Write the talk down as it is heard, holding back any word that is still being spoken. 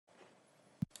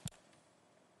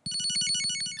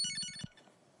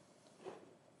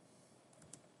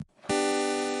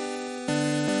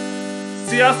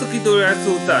Sziasztok,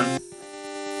 időjátszó után!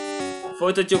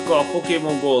 Folytatjuk a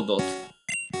Pokémon Goldot.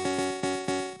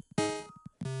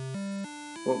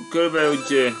 Körülbelül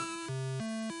úgy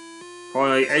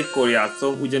hajnali 1-kor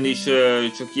játszom, ugyanis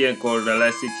csak ilyenkor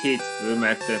lesz itt hétfő,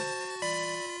 mert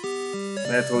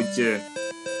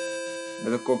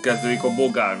akkor kezdődik a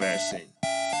bogárverseny.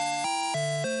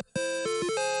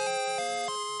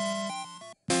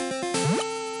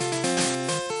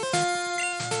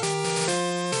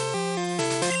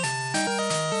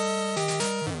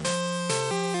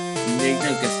 Még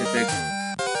nem kezdhetek.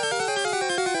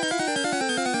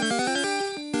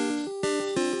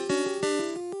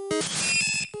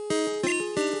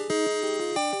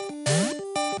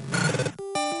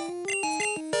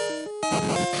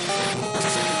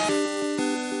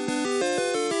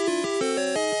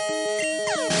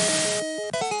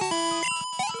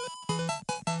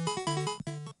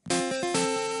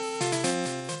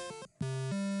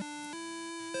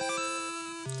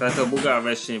 Tehát a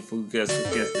bogárversenyen fogjuk ezt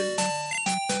kezdeni.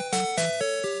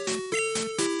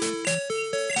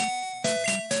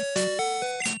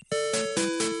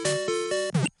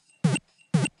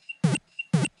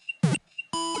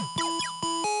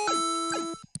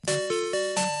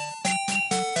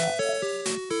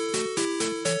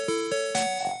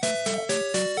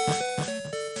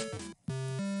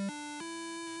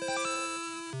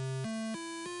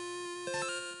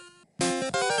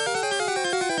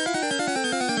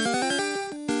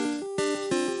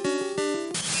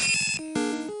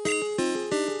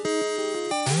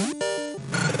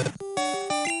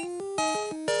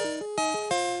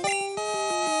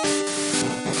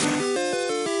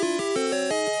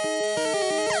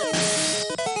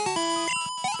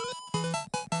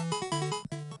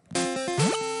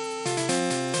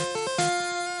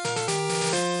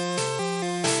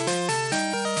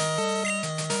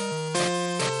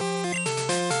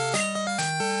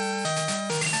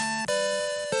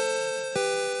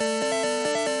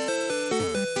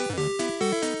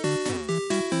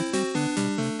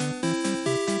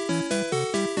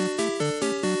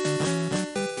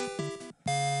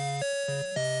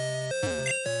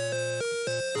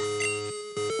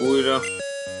 Újra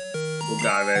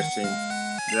bogárverseny,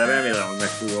 de remélem, hogy meg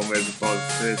fogom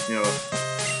szeretni a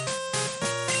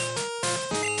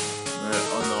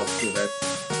napkövet.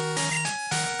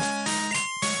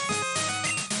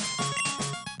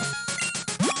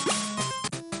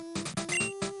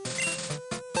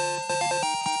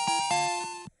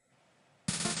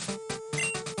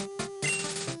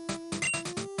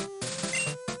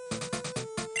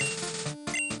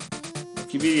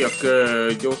 Aki bírja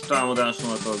gyors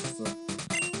támadásomat,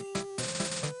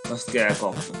 azt kell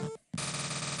kapni.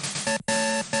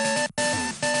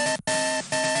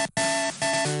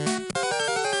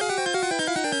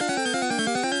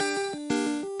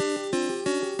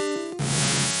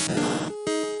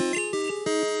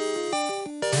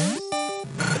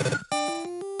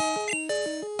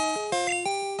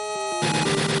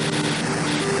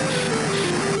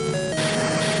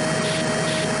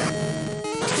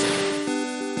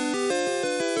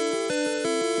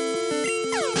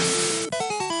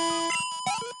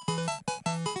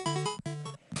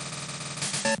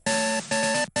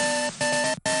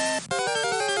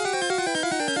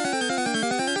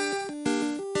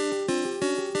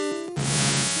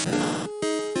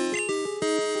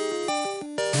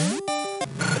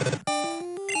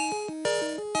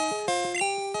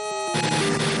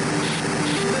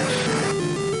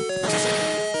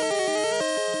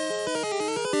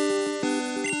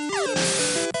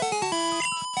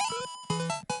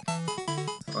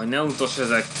 Ne utas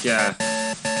ezekkel!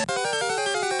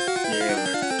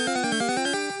 Kérlek.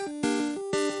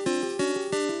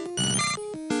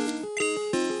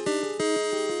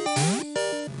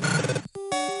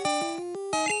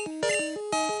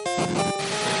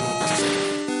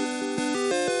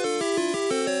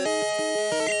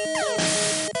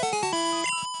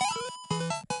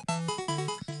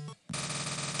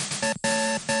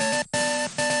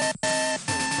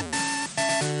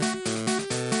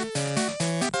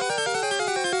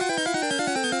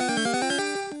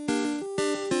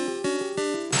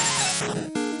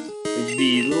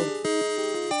 Bíró.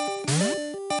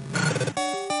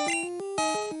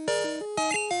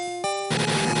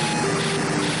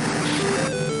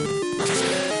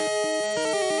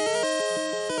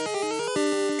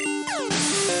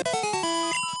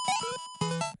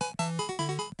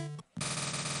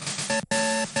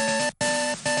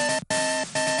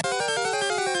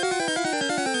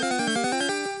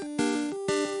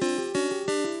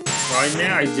 Majd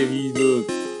ne adja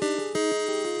vízőt!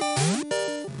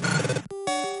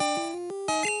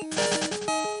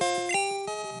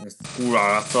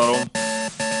 kurva leszarom.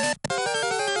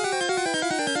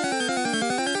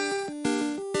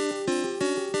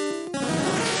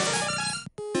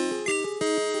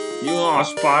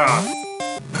 Jonas paraszt!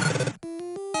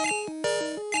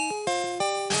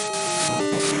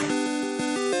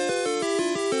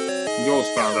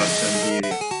 Gyors támadás sem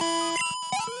bírja.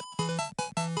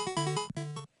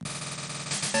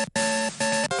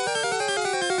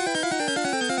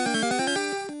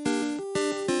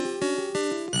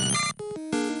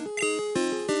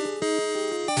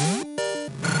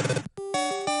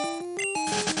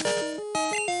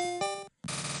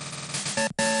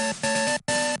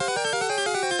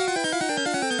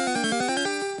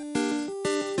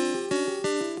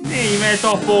 Német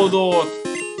apódot!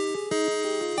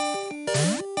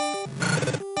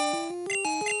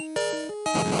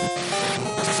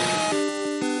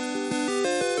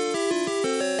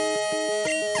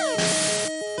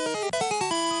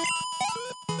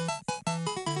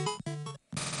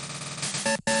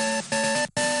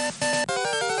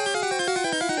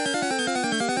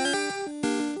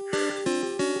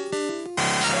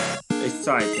 Egy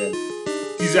szájter.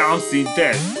 13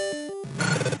 szinten!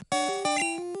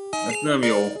 Ez nem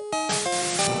jó.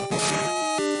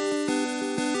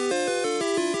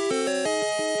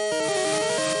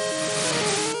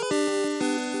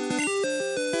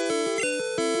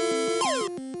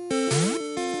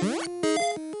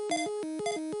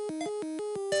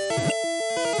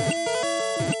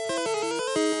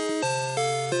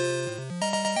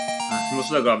 Hát most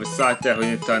legalább egy szájter,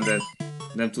 hogy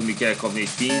nem tudnék elkapni egy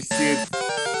pincét.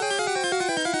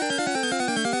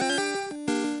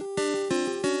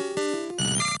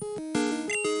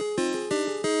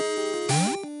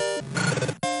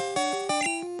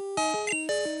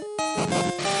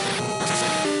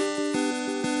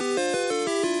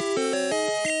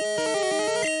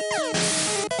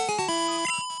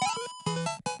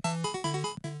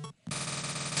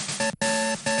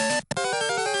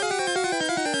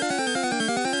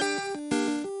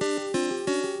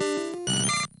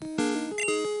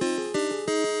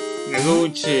 Ez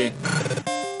úgyse.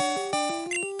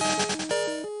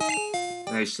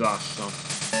 Ne is lássam.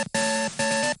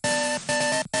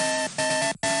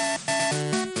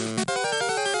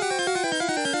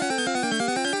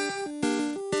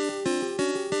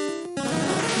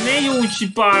 Ne Júcsi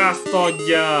párászt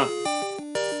adja!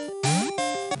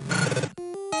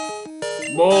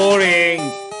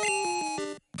 Boring!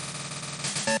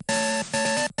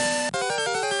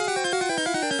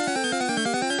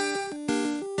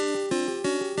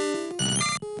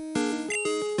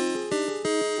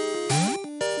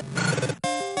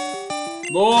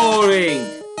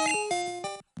 Boring!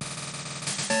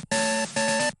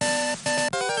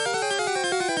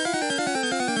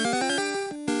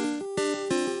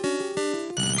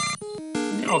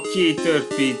 A két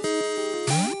törpit.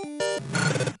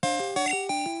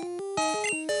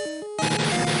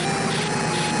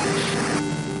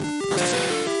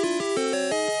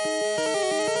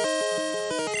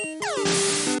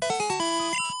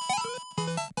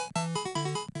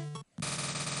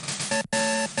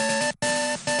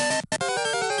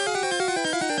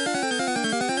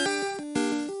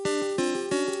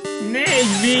 Ne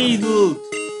egy védült!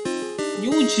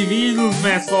 Júcsi védült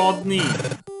mersz adni!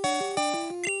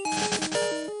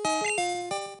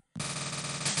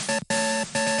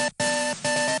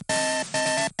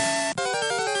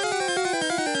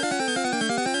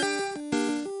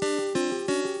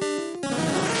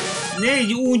 Ne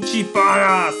egy uncsi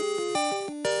paraszt!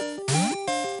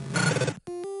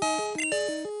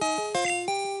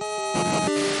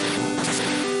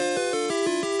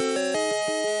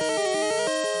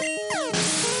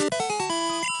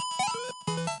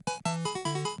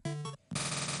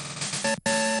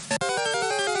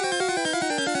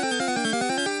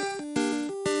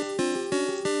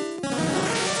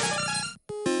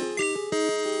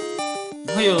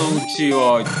 Nagyon uncsi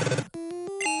vagy!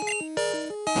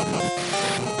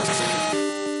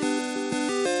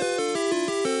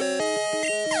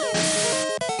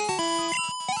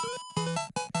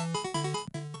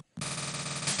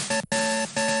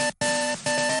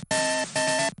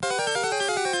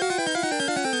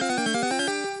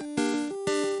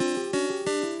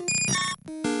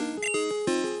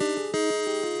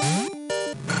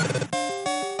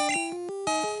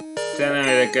 Te nem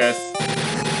érdekelsz.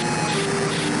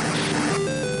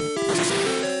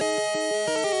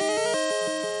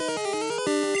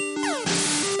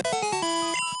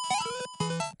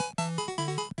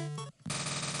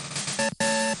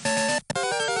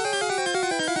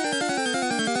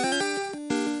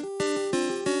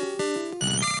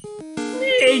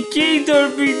 Egy két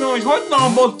dörbit, hogy hagyd már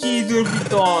abba két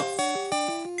dörbit adsz!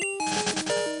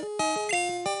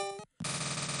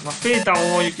 féltávon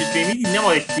mondjuk, és még mindig nem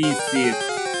ad egy 10 szírt.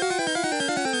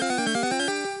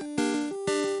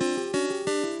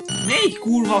 Négy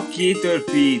kurva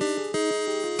kétörpít!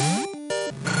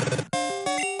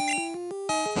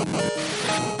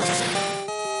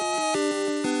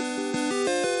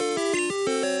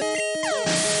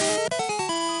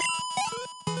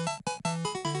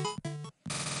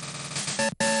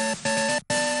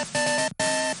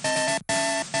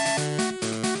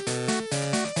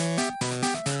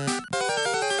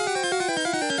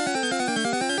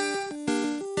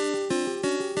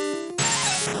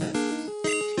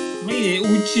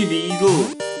 Úgy csivídó!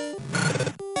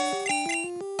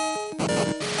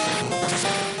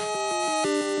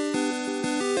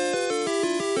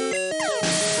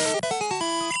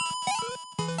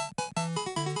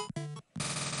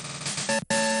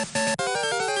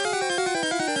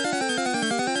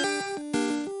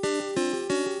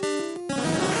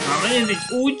 Na megint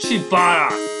egy úgy csipára!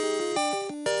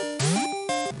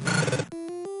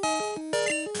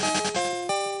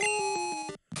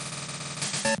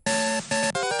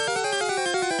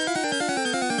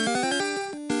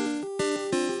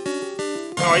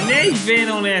 Jaj, ne is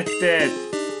vénonetted!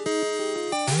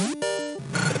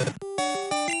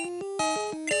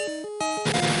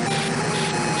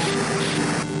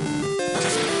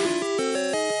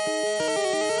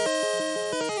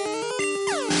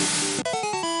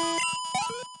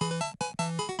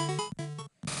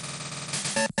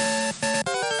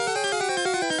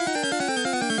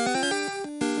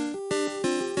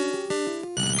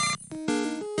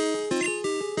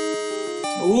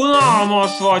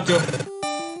 Unalmas vagyok!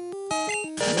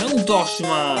 Ne utass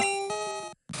már!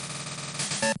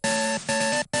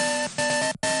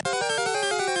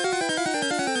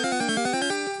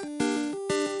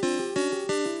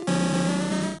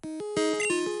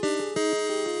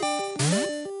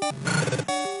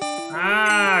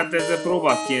 Hát, ezzel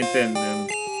próbát kéne tennem.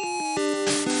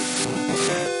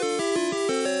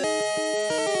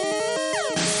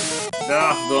 De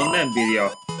Áhdon nem bírja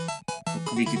a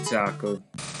kvikicákat.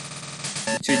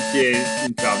 Úgyhogy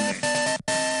inkább ne.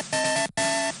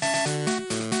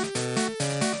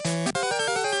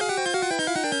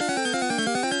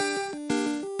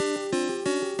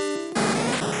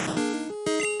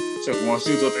 Csak most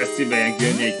jutott eszébe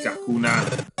jönni egy kakunál.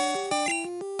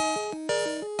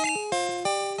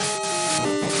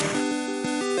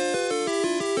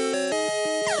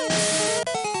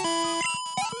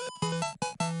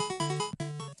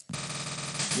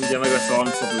 Ugye meg a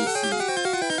 30 szín.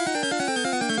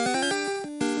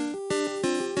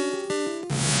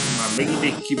 Már megint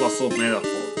egy kibaszott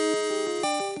medafon.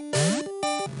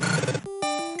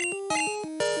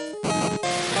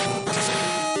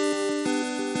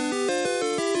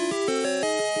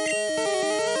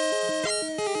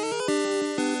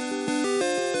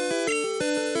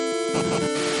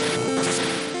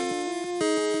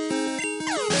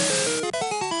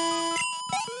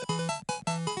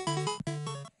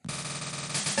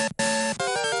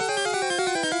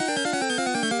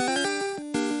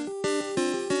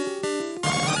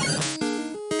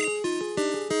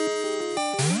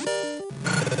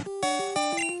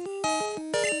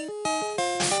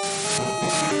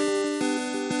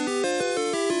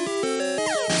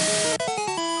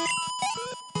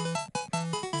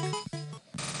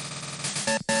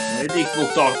 Meddig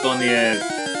fog tartani ez?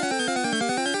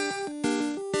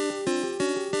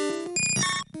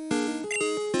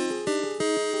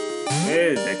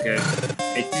 Érdekes.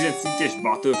 Egy 10 szintes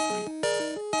Butterfree.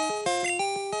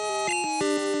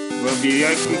 Van bírja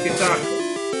egy kvikicákat?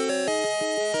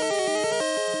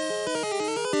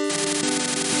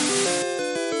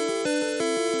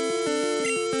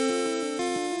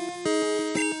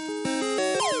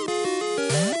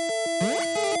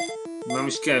 Nem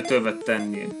is kell többet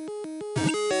tennie.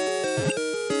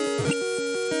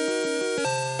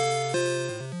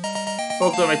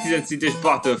 Fogtam egy 10 szintes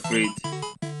Butterfree-t.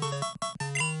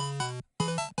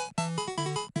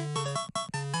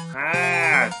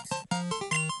 Hát...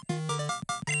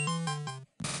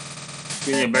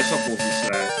 Könnyen becsapós is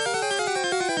lehet.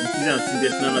 10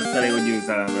 szintes nem lesz elég a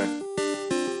győzelemre.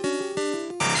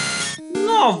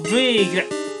 Na végre!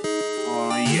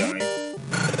 Ajjaj.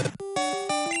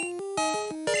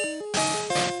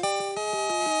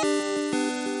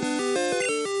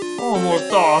 Ó,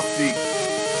 most alszik.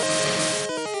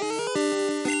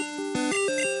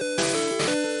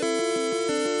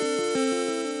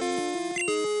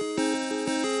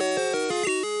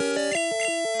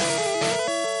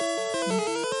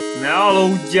 Ne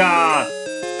aludjál!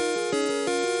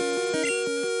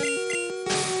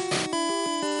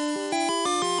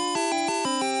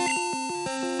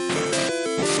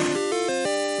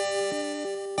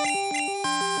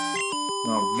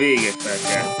 Na, véget fel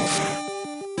kell.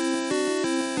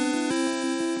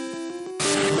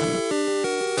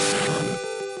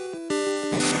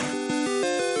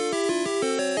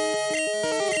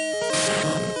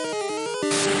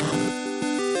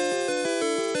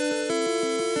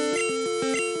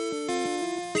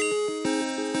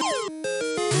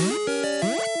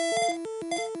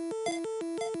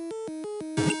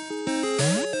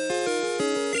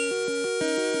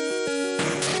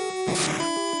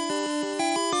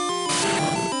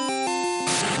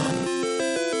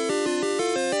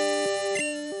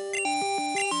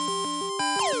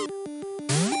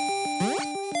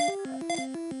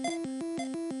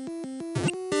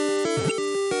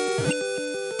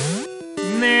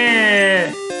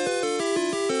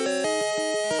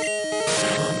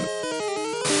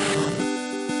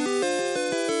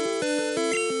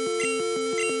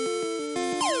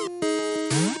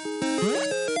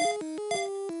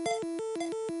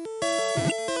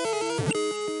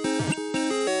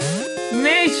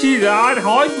 Ne csináld,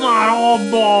 hagyd már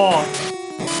abba!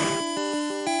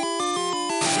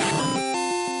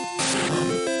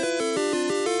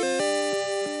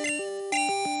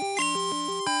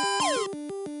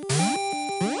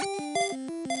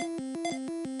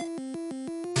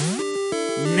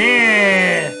 Ne!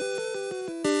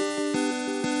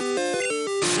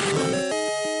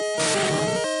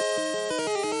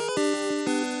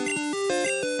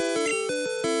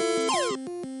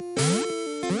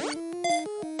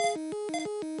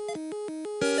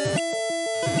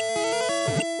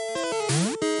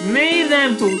 Miért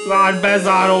nem tud már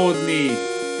bezáródni?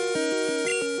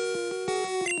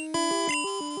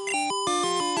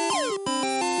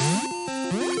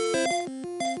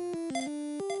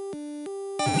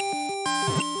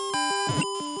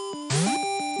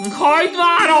 Hagyd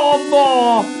már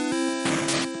abba!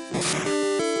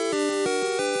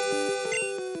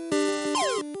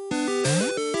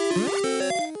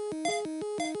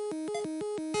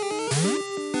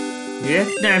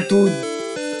 Miért nem tud?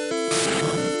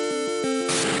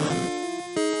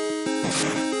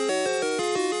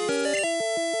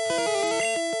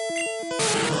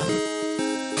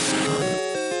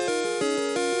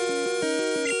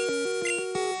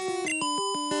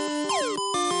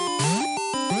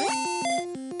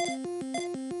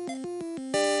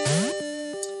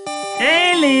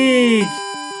 Elég!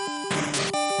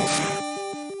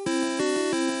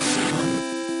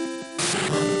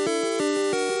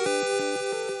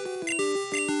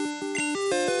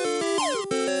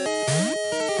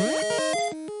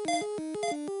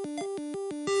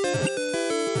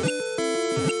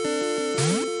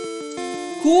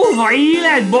 Kurva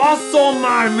élet, basszom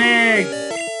már meg!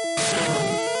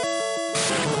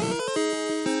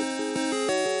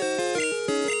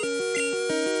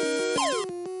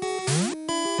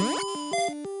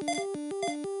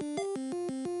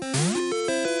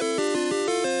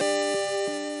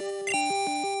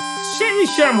 Semmi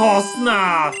sem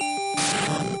használ!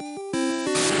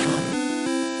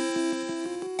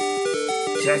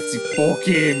 Geci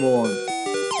Pokémon!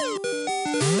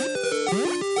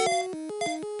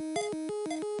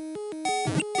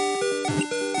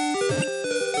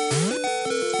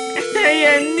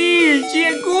 Ilyen nincs!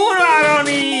 Ilyen kurvára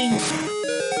nincs!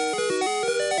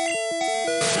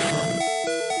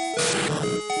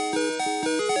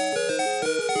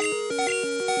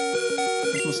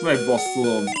 Ezt most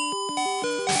megbasszolom.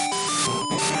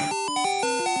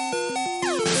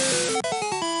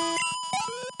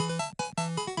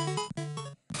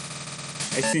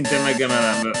 Egy szinten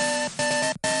megemelem.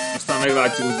 Aztán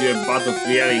meglátjuk, hogy a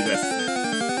Battlefield elég lesz.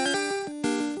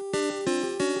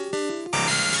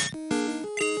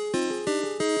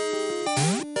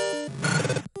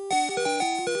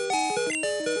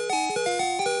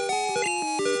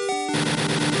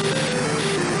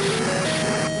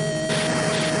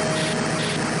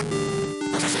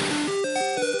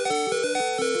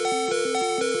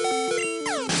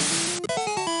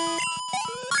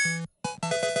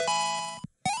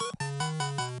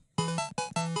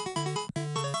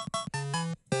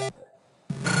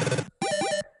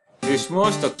 És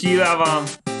most a kilávám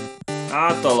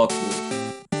átalakul.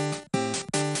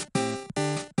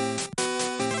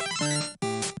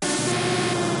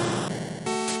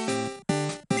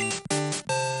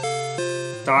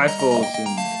 Typhlosion.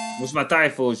 Most már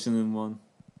Typhlosion van.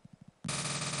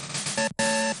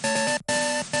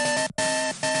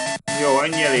 Jó,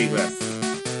 ennyi elég lesz.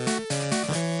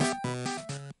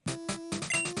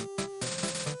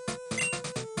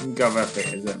 Inkább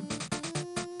befejezem.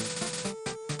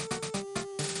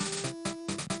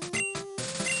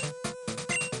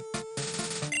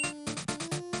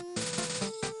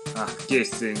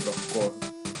 Készüljünk akkor.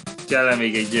 Kell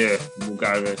még egy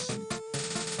bogárverseny.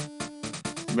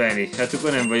 Benni, hát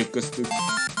akkor nem vagyok köztük.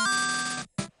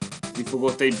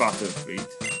 Kifogott egy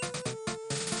Butterfree-t.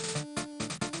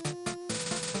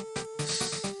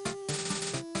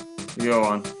 Jó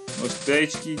van. Most te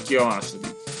egy ki a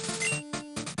második.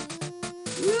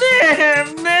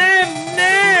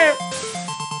 Nem!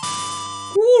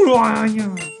 Kurva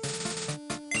anya!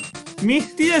 Mi?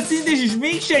 10 szintes és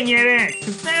mégsem nyerek?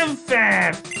 Ez nem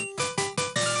fair!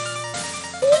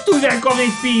 Hogy tudják kapni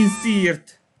egy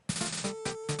pincírt?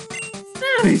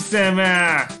 Nem hiszem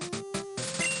el!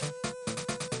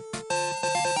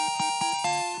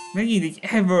 Megint egy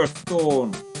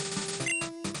Everstone!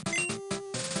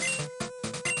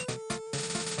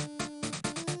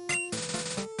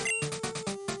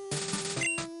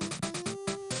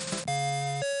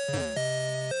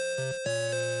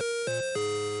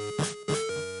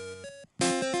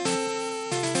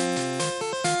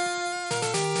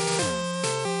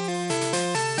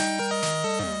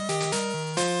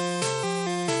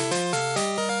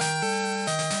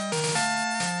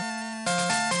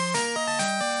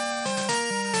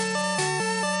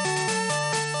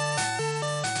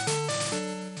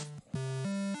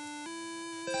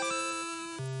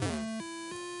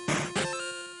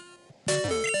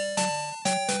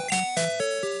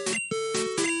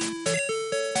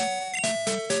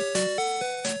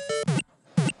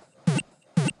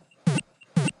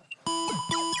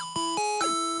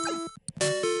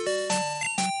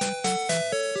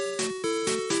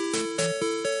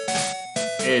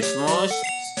 És most...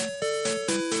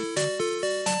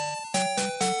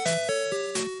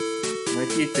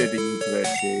 Majd két egy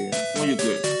mutatássége. Mondjuk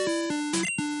őt.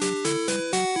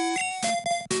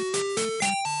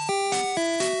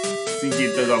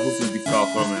 Szintjét ez a 20. fel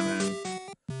akarom emelni.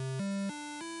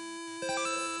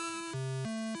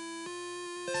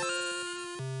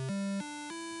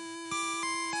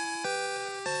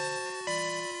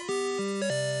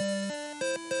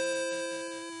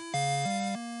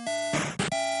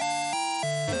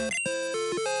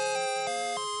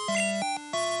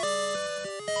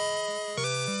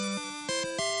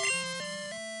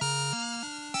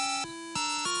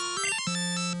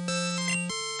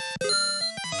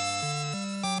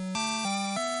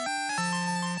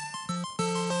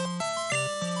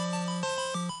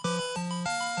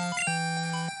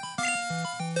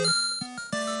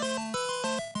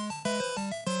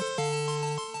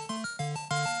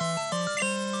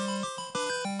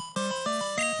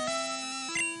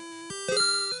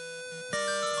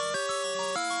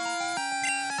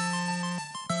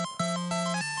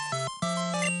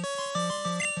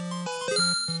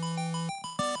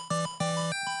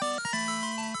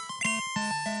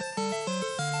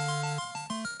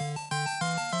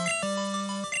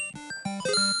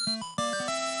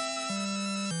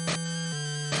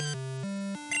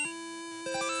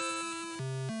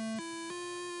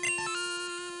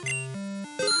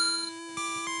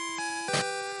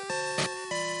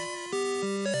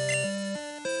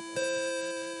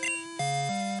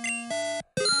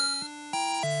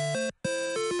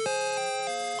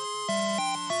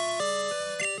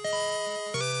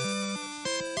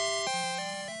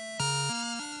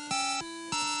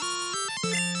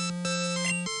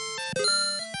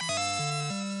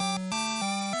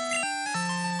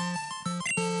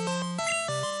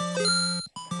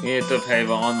 Minél több hely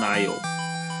van, annál jobb.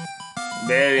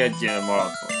 Beérjedjen a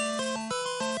maraton.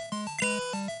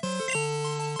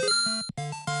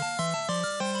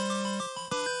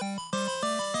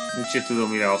 Úgyse tudom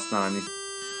mire használni.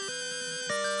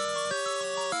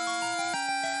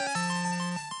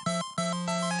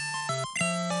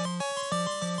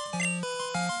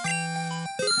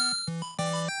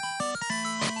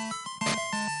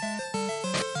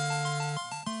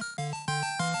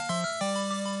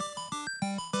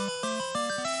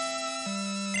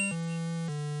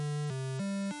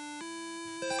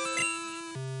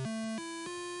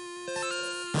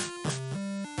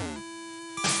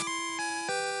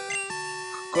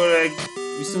 Akkor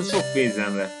viszont sok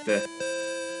pénzem lett.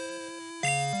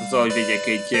 Az, hogy vegyek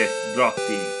egy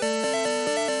Dratinit.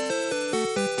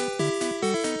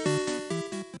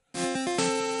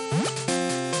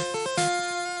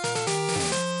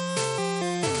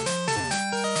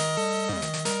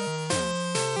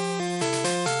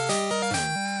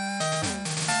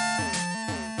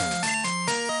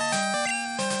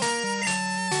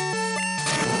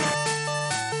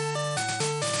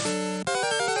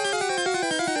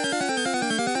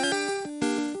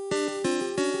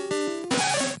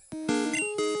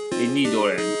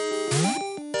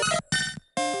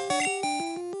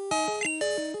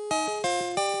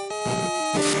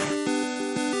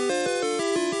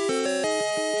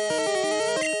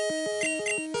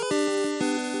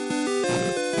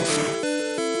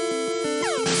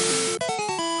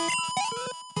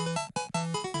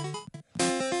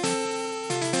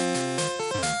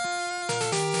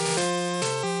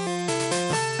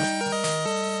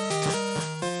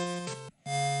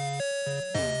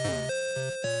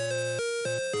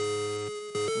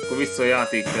 vissza a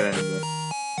játékterembe.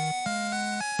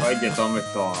 Ha egyáltalán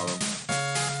megtalálom.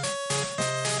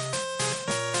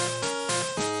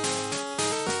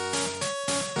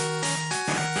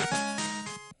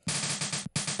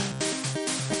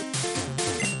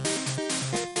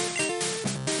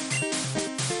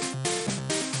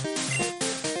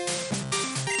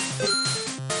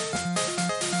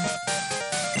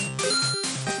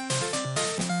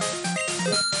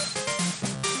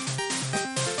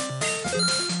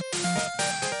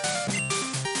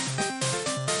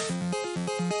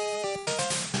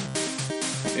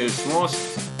 És most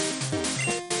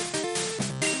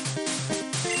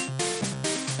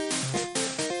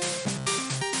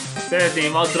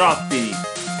szeretném a Dratinit.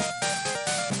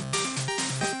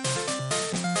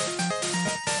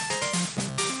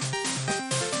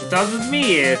 De az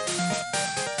miért?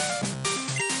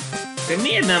 De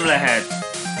miért nem lehet?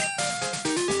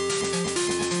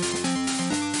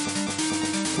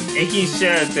 Egy kis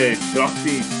shelter,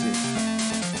 Dratinit.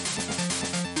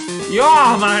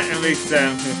 Ja, már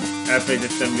emlékszem,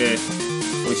 elfelejtettem be,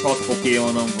 hogy 6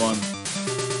 Pokémonom van.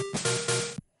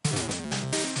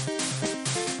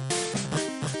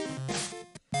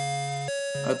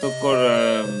 Hát akkor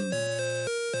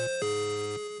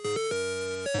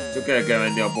csak el kell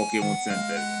menni a Pokémon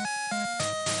Centerbe.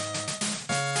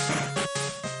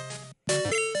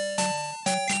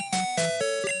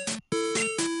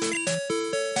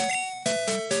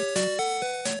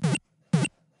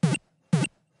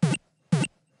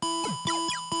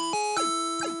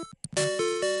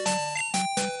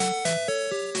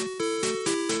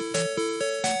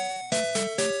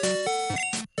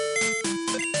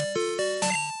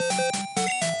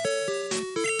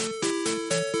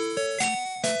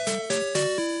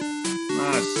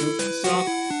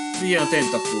 Ilyen a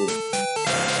tentakul.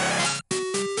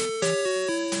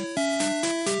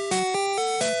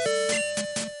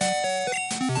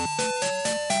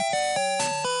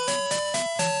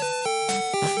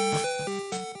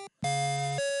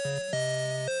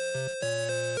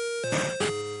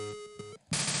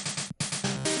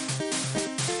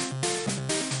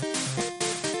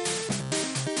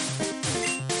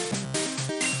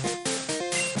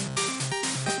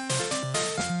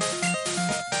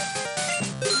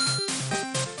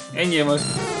 Ennyi most.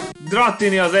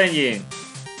 Dratini az enyém.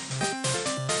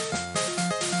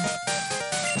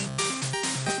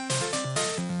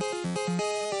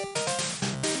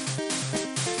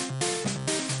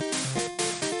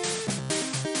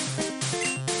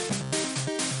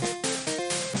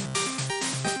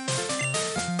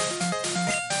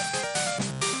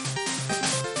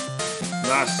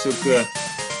 Lássuk.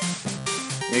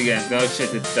 Igen, de azt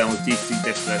sejtettem, hogy 10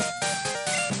 szintes lesz.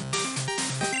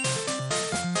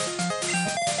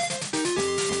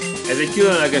 Ez egy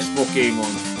különleges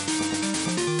Pokémon.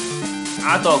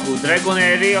 Átalakul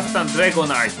Dragonairé, aztán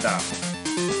Dragonite-tá.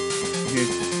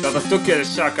 Tehát a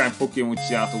tökéletes sárkány Pokémon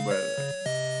csináltuk belőle.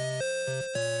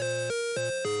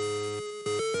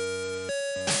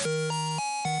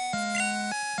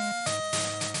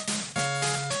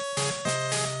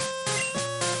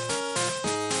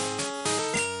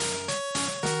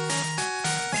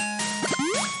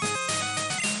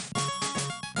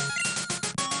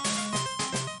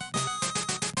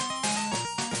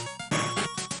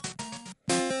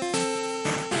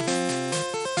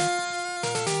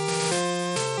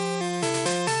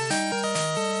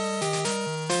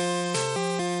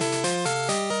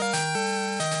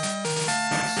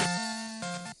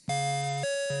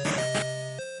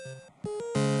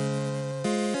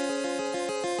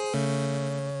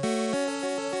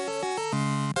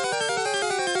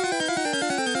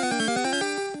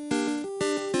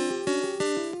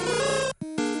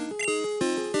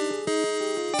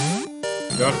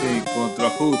 Dratinit kontra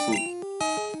Húzú.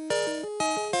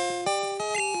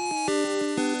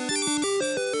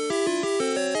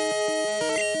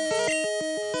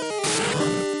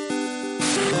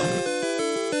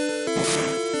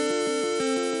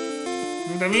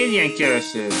 De miért ilyen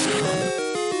keveset?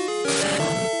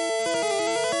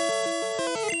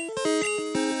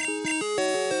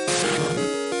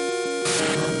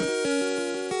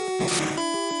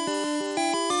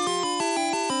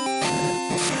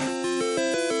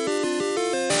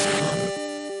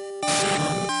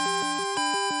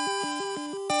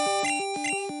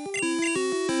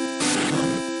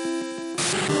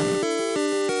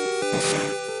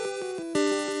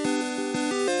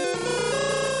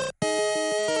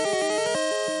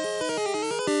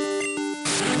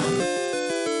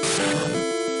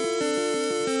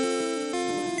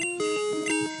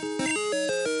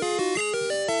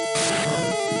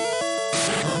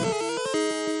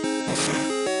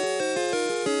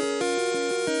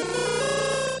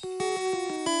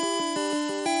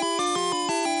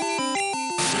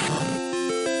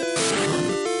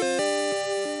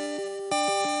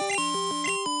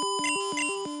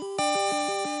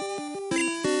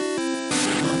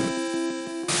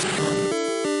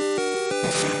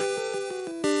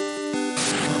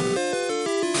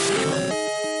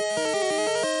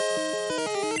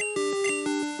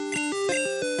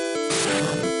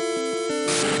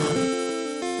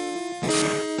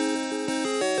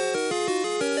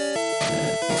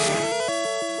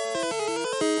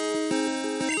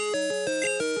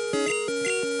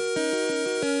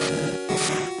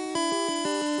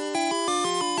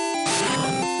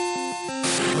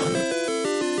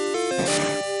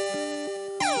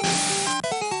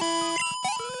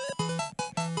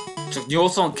 Csak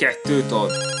 82-t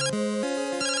ad.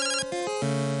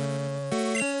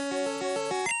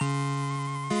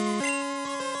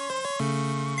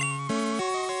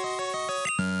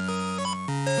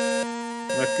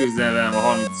 Megküzdelem a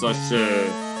 30-as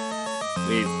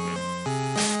részben.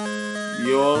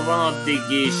 Jól van, addig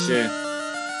is.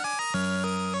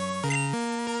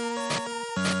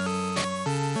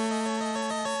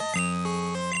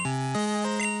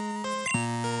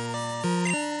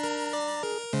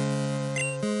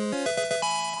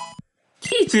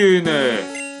 Kitűnő!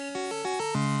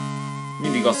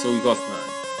 Mindig azt fogjuk használni.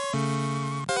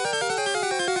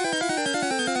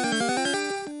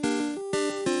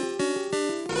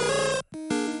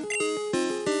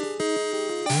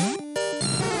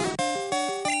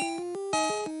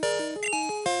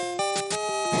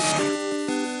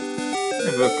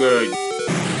 Ne böködj!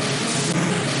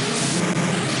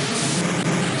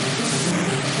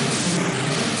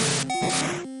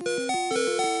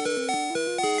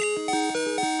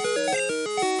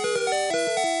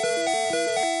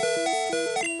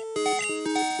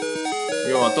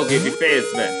 Jó, a togépi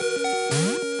fejezbe!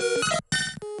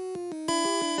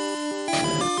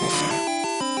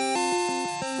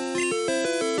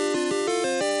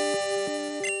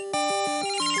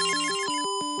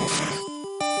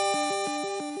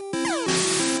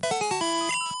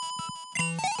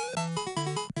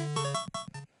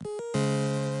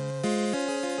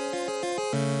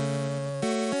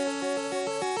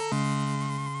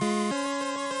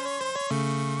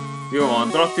 Jó, a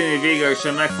Dratinit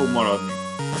véglegesen meg fog maradni.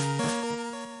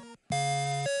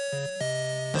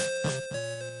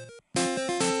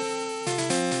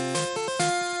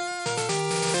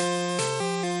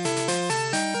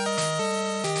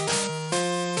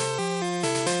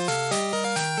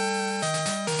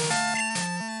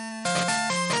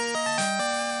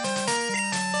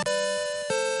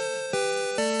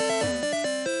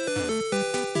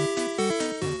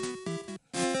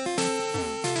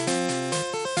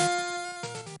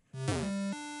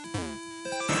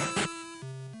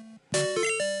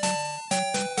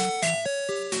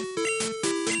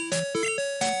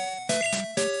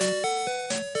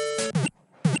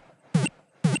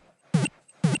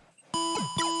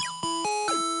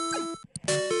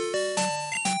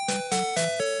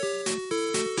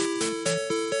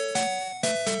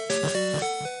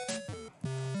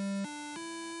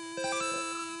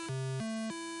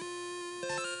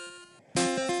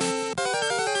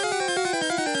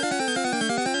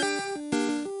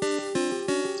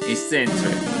 És szentre.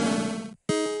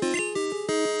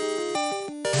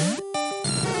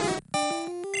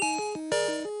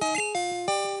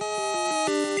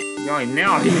 Jaj, ne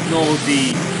a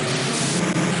hipnózi!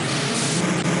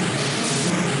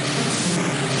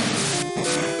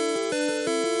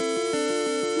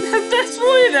 Das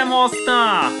wurde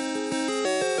mostra!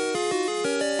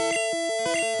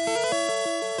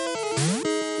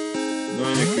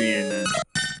 Nagyon hülye nem.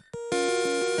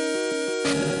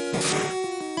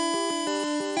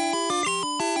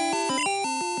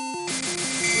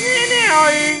 Ne a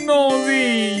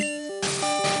hipnózis!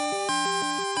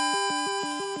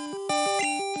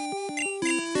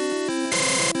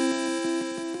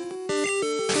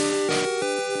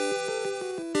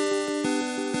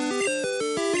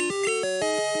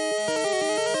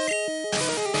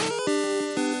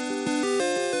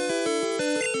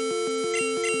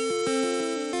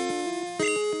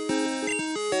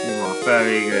 Fel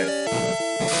végre.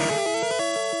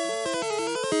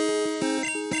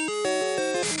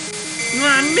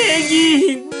 Már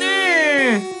megint!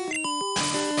 Ne!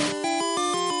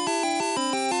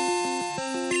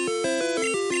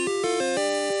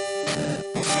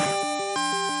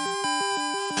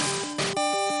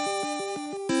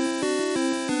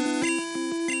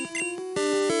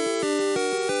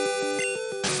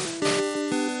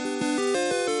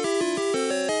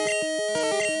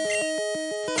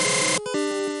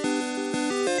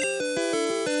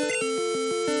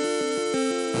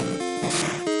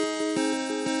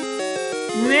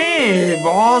 Ne,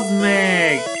 bazd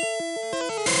meg!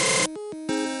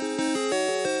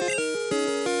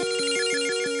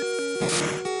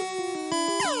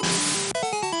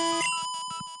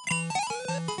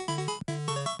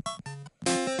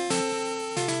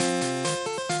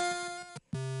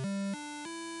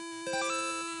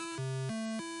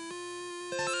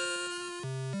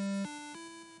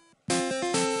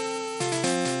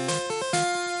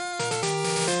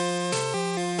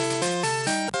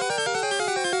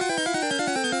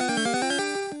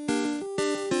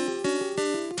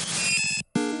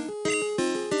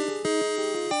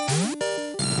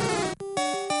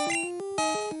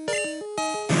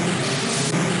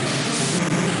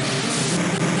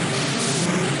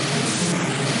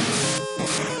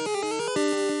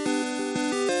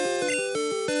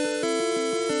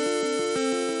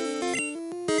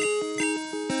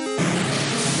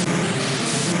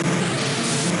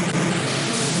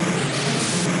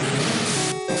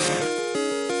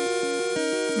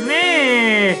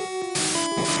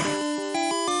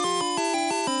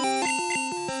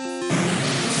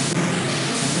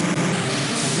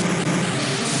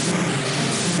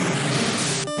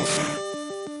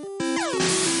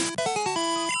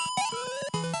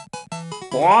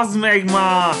 Bazd meg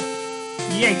már!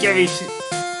 Ilyen kevés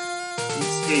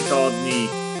XP-t adni.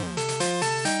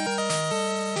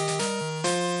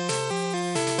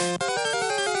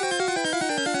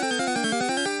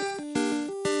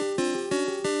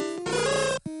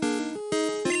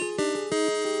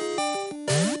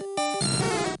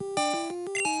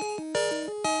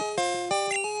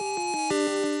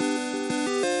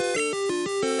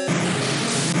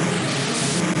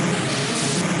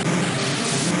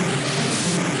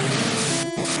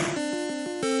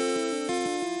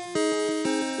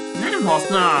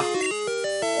 Használ!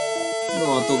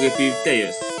 Rohantógépi, te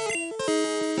jössz!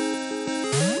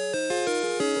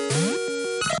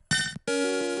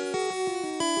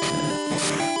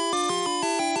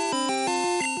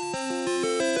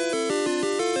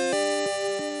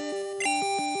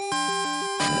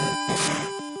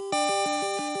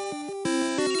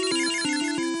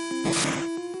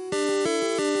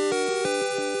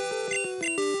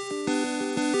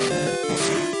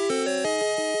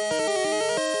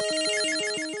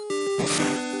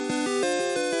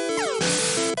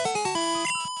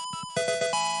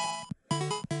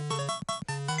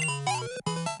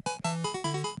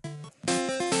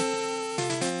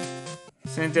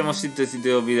 Szerintem most itt az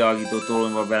idő a világító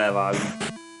toronyba belevágni.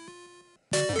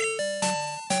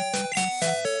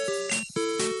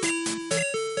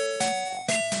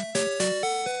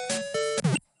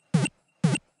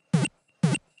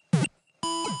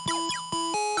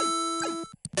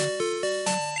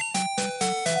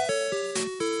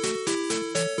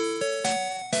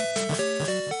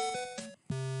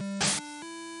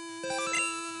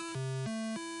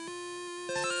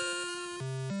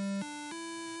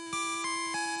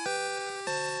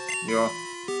 Jó,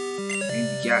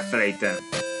 mindig elfelejtem.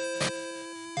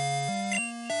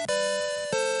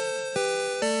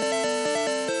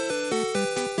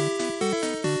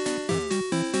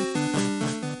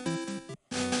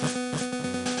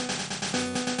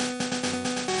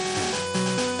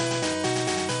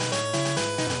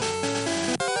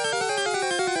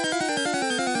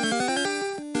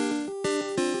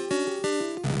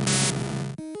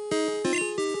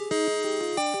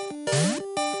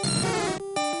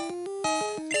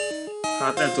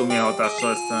 Hát nem tudom milyen hatással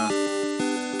aztán.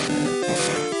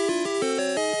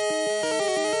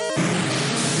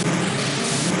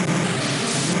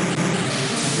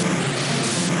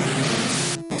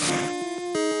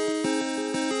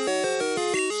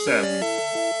 Semmi.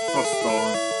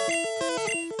 Hasztalan.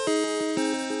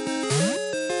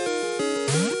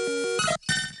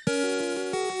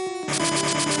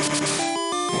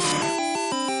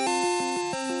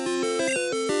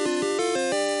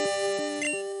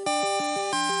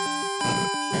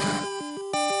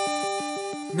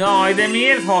 Jaj, de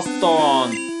miért hasztalan?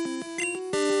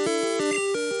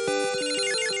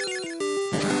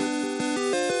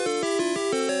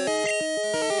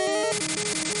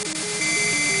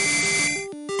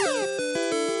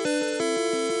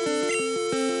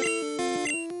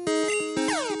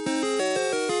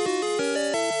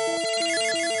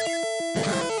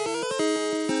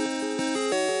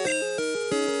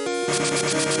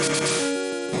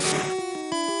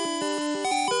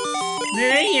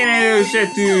 De ilyen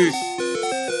erőset is!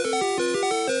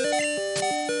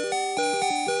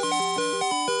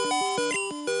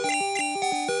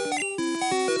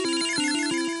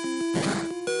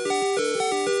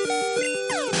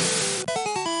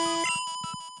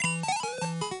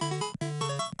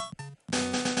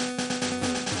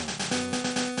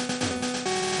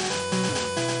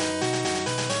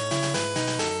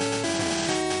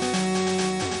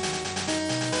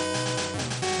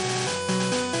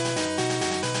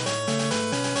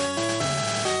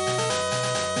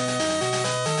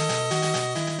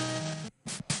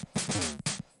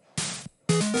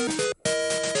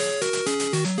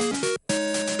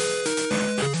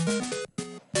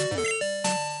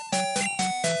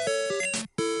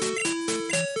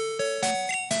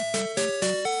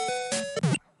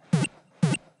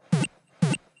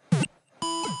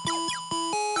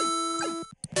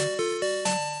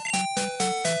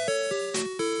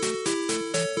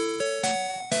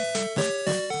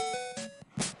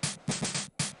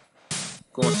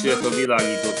 Akkor most jött a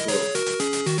világítótól.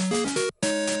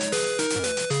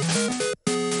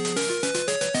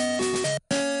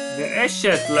 De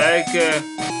esetleg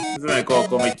remek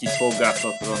alkalom egy kis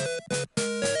fogászatra.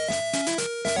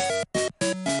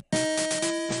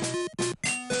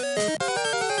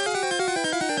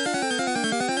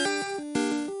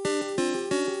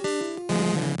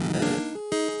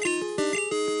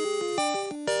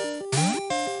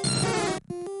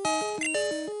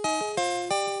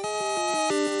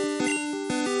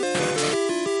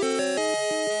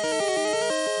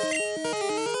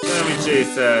 mit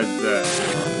csinálsz ezzel?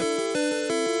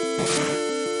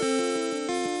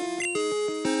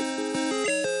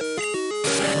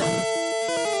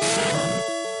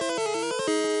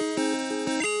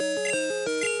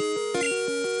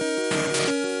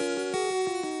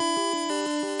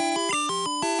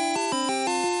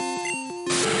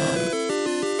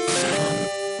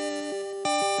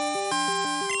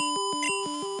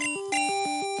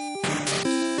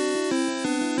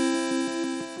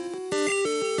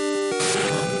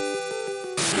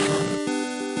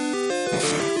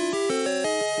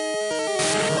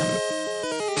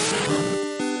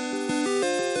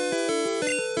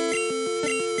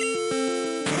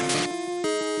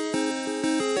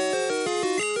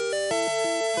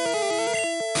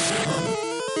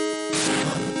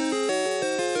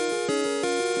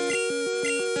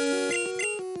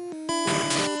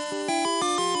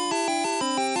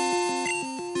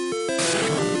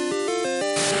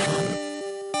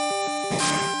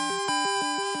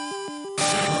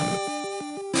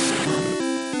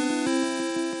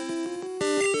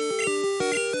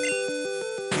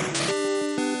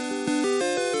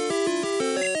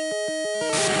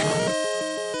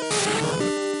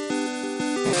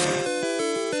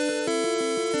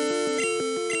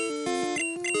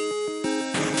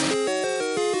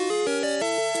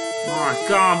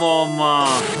 Come on, ma!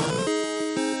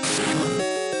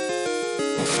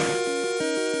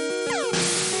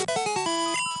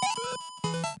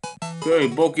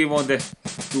 Kölyv Pokémon, de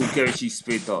túl kevés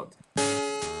XP-t ad.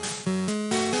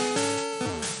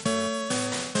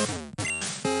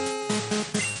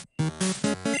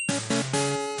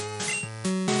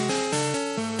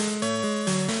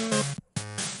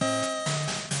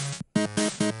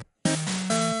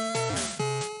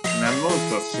 Nem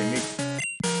volt az semmi.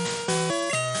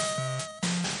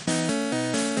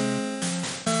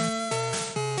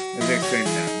 Ezek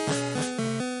szerint nem.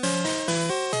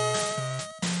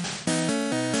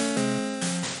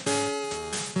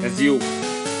 Ez jó.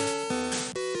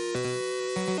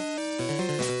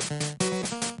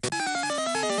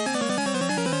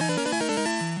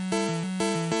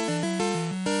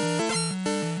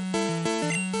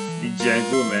 Egy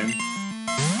gentleman.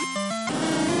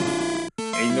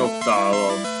 Egy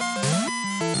noctával.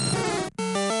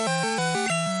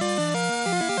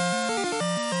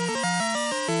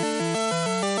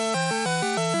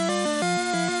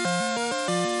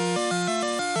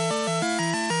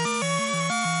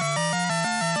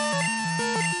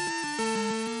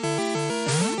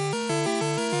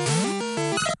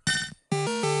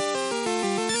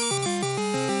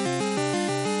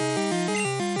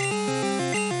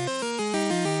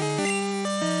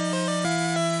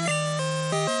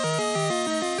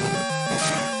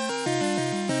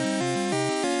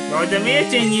 Jaj, de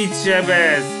miért ennyit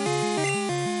sebez?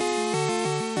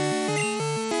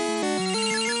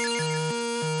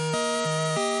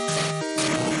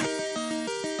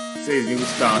 Szézmi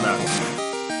utána.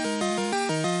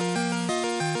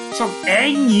 Csak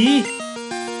ennyi?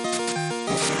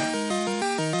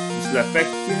 És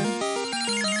lefekkel?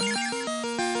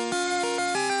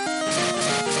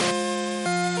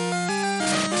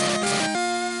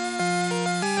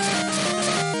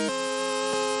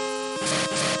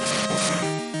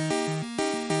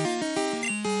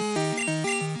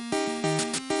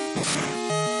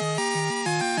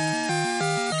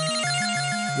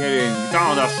 Gyerünk,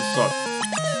 támadásossal!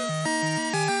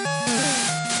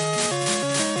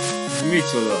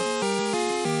 Micsoda?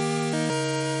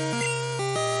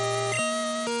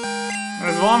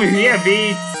 Ez valami hülye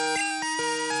vicc!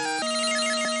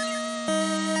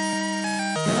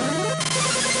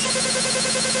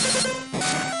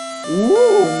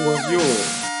 Az jó!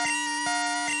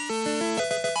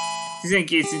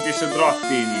 12 szintes a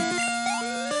Dratinit.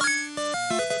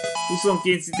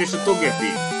 22 szintes a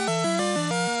Togepi.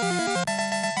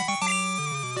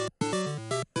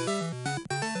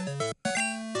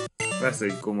 Persze,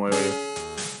 hogy komoly vagyok.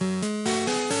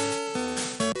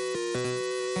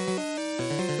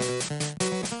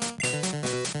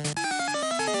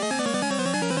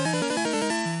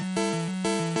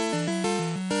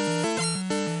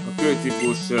 A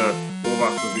kőtípus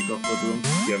próbálkozik, akkor tudom,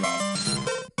 kiemel.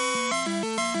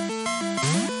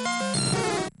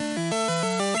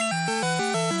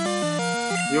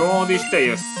 Jó, és te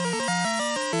jössz.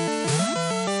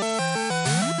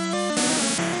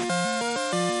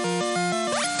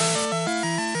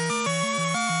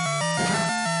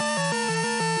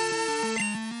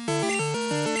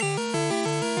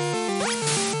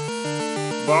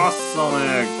 Bassza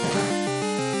meg!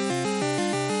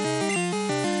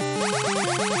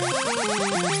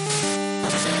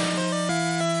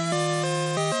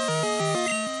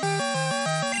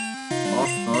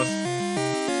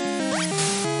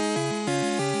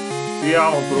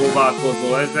 Hiába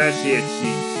próbálkozol, ez esélyed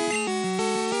sincs.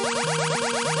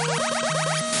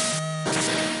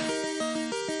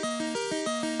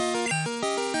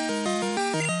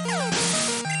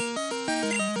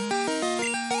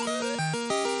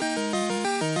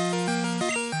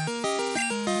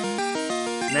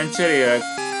 Nem cserélek.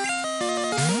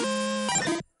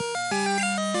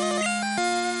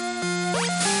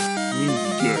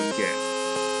 Mindig görke.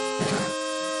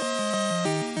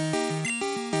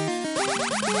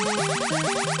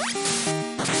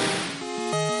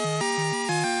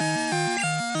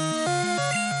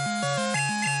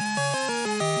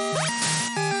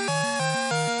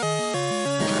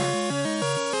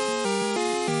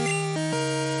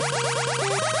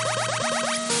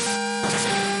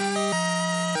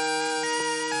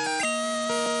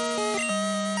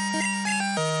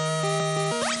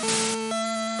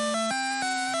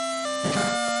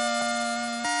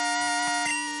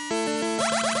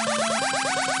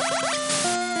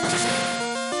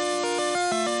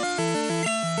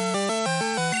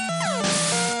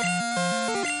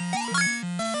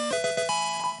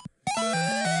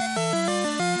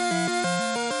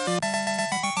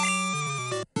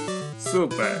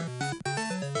 Szuper!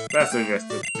 Persze, hogy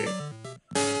vesztettél.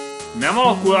 Nem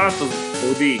alakul át az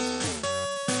Odi?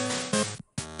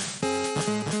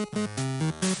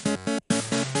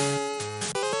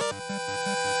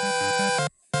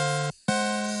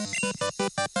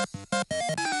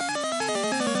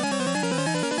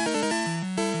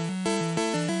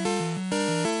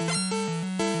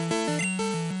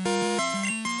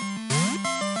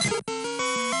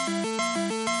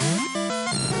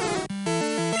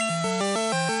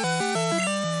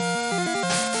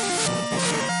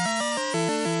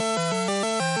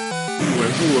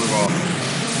 Kurva!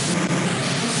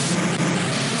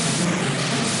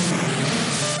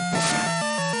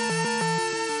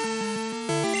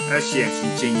 Esélyem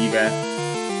sincs ennyivel.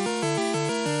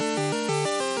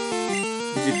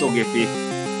 Kicsit togépi.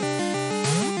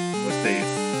 Most te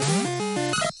jössz.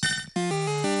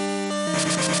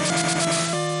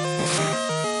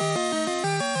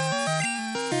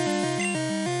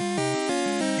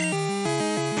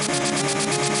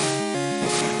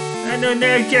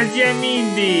 Ne kezdjen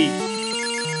mindig!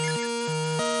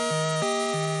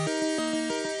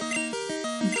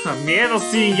 Hát miért a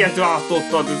szinget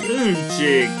váltottad? Ez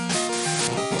őrültség!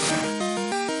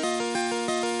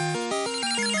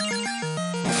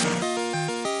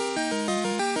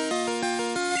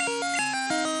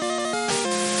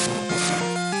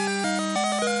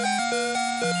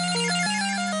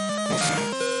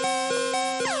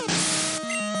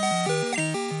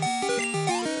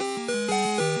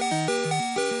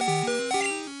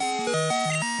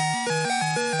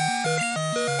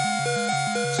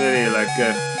 Cserélek.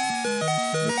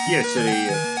 Kiért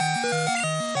cseréljek?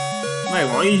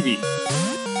 Megvan, Ivi.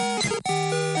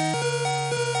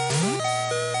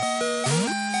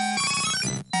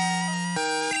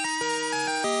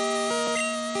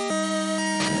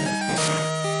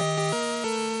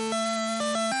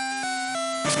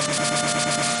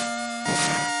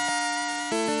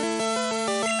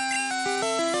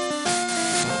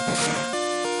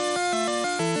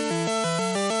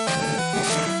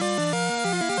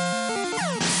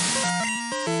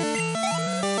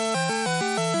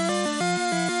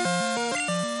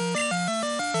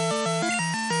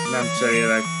 Nem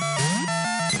cserélek.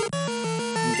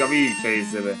 Inkább így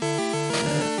fejezze be.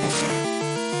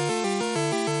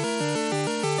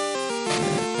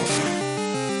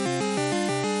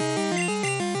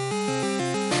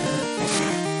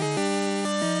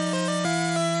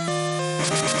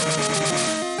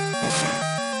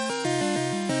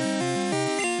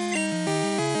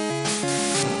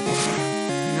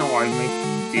 Jaj, még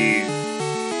mindig.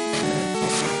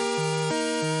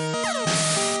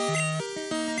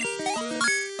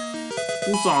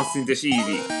 Szintes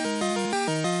Eevee.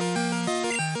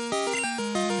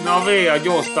 Na vége, a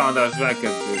gyors támadás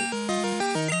megkezdő.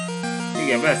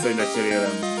 Igen, persze, hogy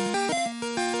lecserélem.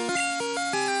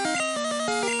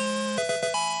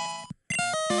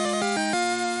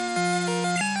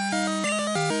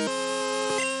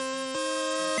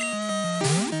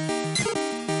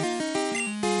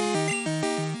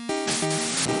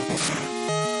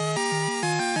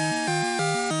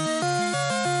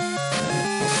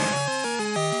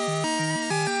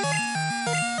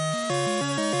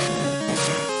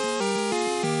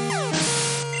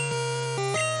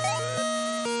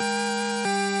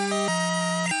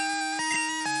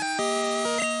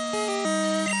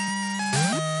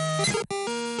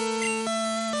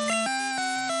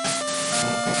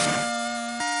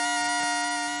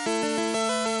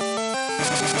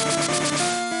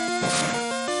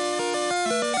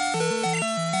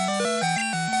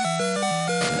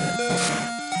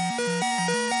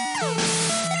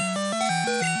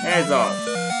 ez az!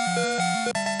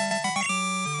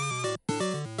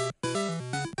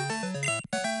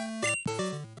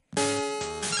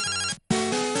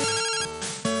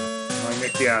 Majd ne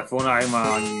telefonálj már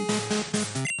annyit.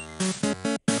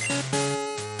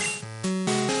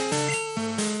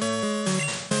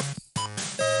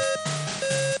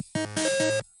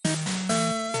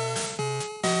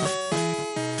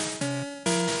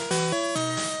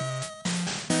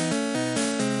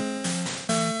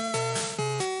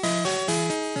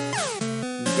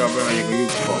 Inkább bemegyek a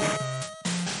lyukba.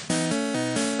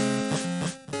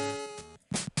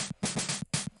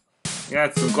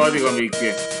 Játszunk addig, amíg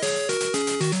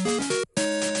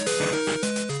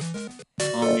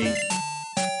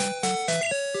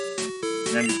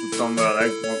nem is tudtam vele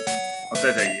a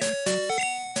tetejére.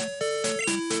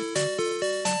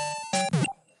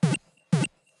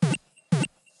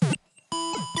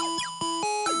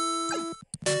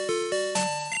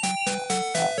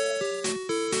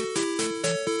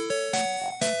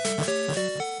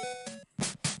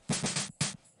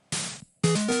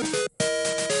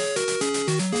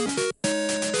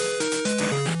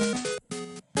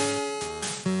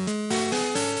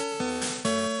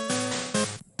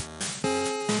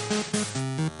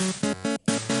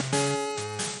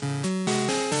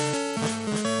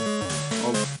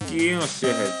 Most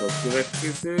jöhet a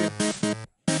következő.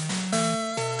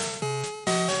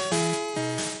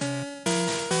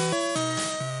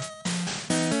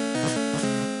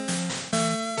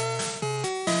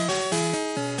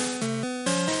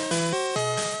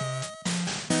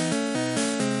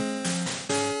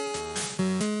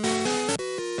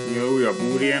 Jó, újabb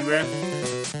úriember.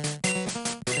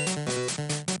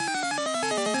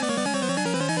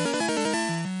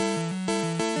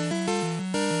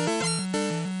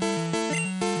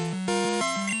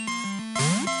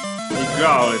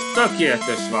 Growl, ez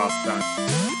tökéletes választás.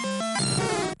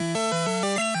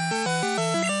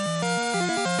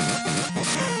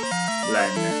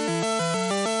 Lenne.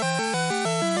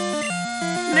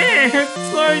 Ne!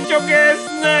 Szólj csak ezt,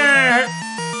 ne!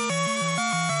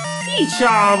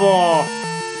 Picsába!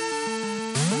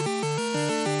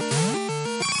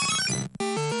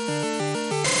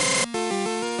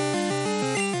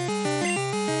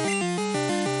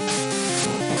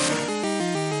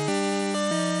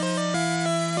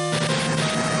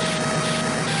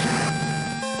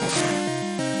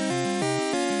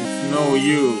 No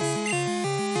use.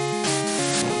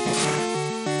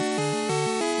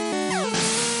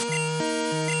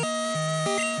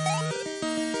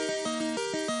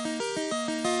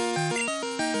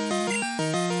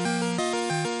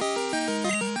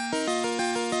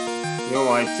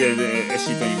 Jó, egyszer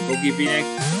esíteni Poképinek.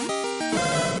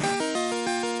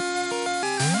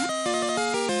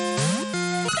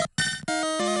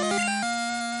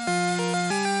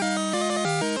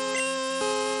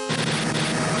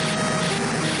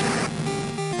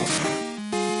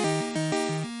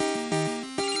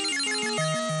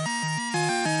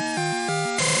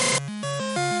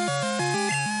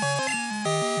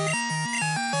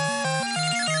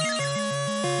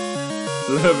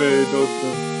 Levél,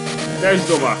 doktor. Tesd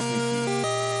dobálni.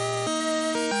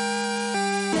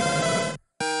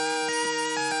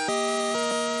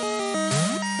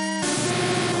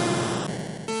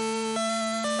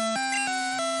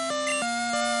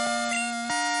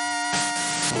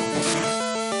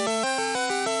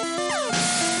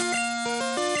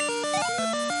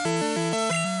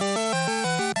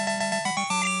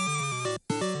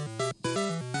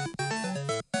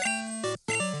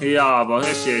 Hiába,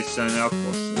 esélytelen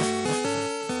akkor sem.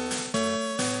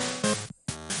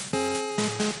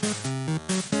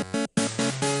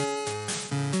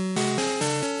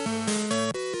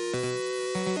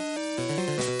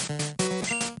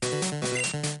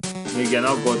 Igen,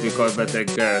 aggódik a beteg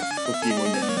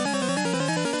Pokémon.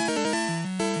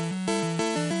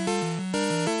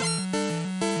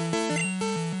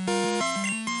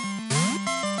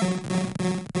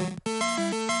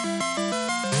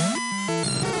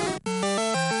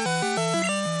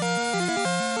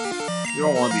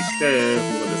 Jó, mondd is, te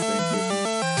fogod ezt elintézni.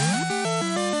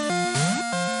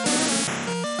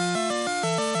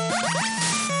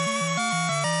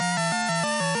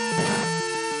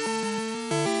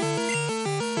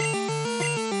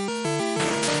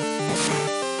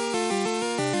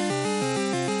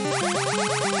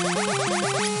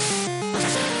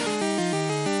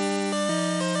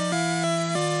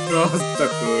 Azt a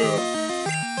kurva.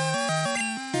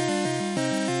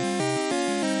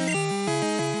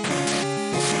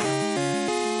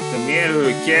 Te miért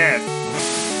őket?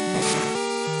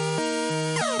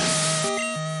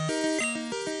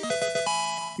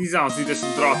 Tizenhat éves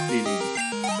Dratinit.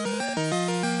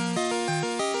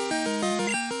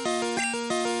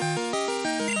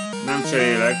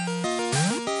 cserélek.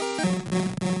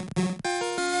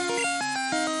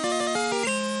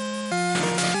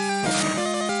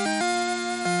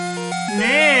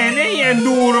 Ne ilyen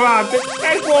durvát!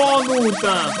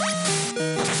 Megbolondultam!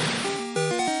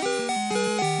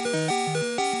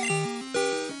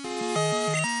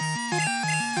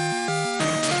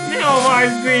 Ne a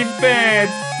Vice Grippet!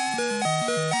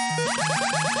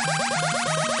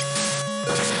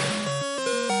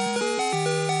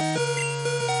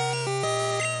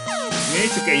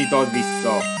 Miért csak ennyit ad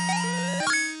vissza?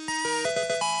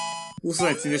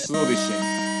 21 színes az audition.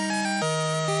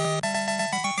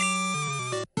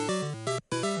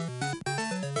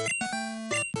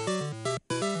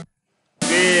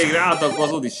 Végre átakva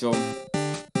az audition.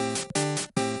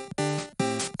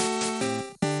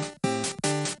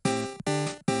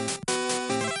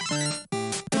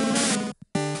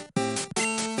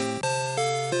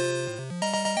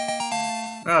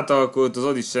 Átalakult az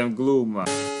audition Gloom-mal.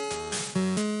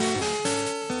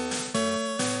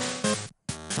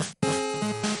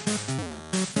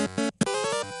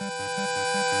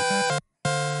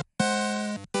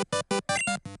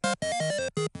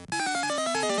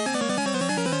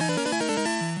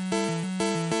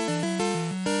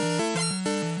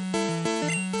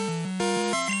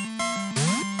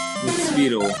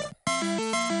 Spiro.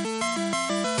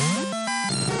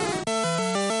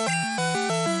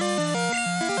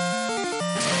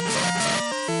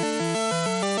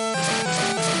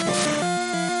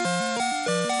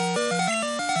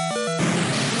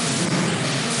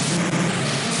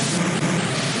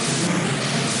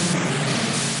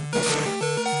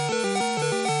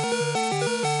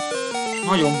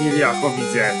 Nagyon bírják a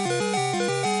vizet.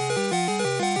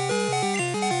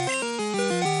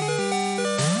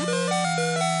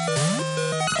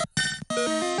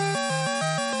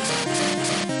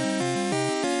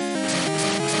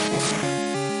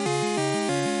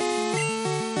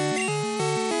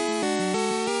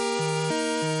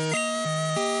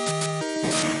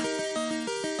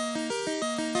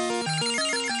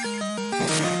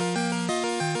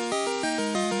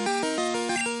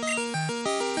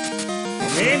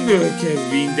 Nem kell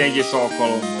minden egyes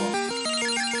alkalommal.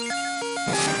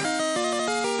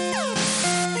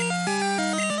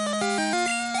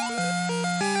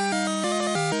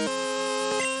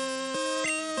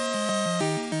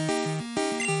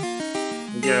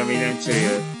 Ugye, még nem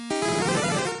cserél.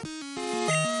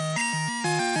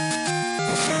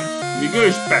 Még ő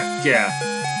is pekkel.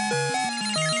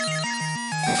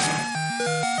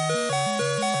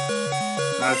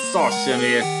 Hát szar sem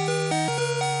ér.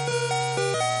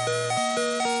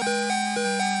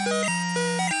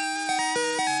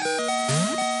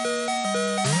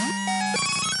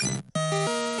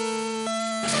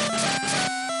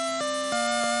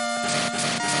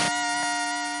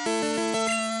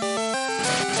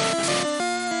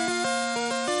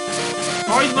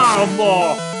 Hagyd már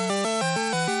abba!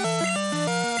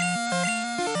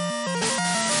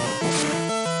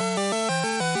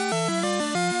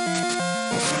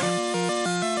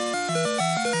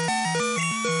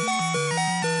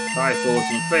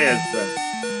 Tájszoltunk, fejezd be!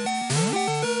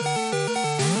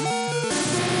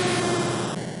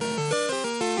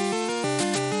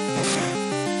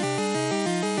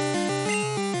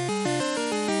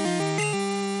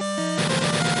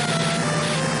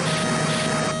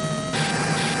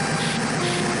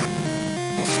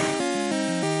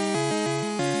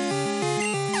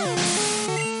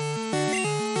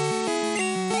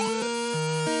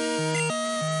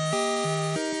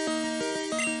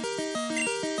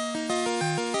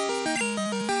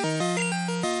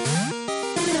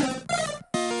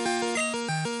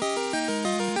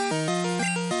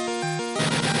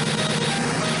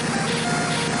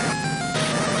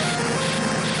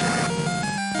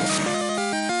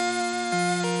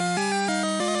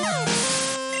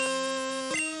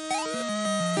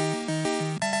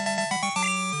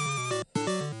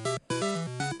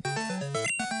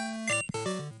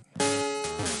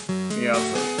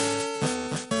 Játszott.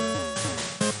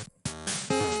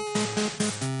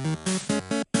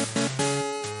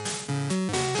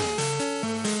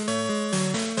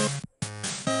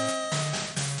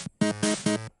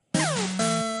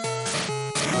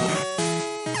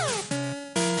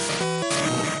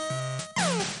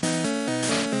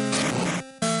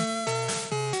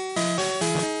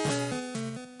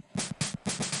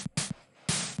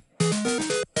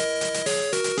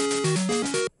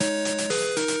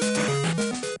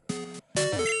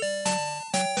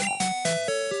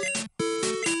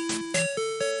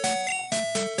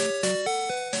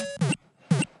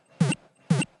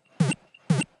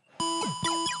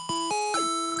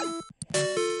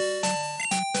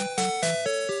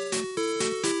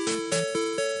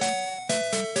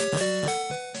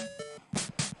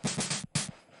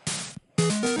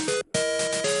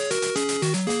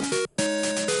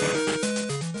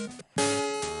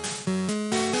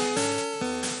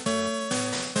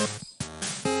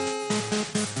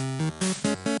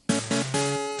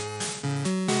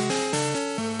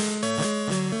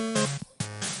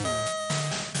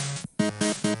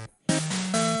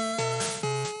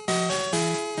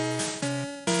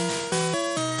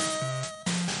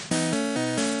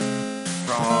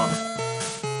 Aha.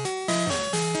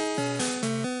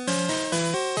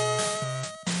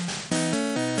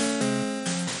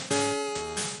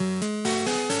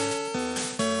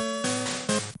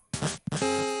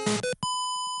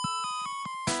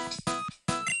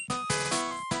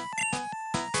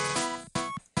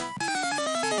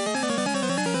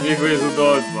 Még hogy az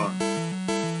udoltban.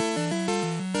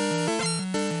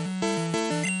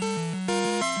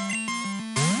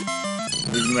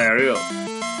 Ez Mario.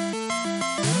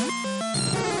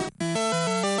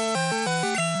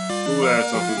 Túl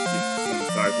elszakott ki, nem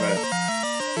szállj vele.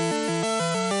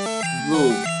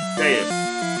 Blue, teljes.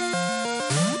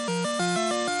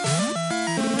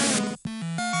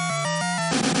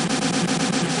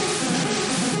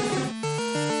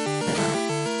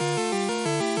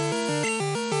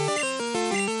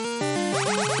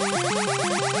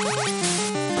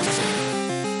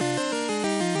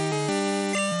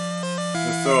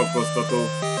 Szórakoztató.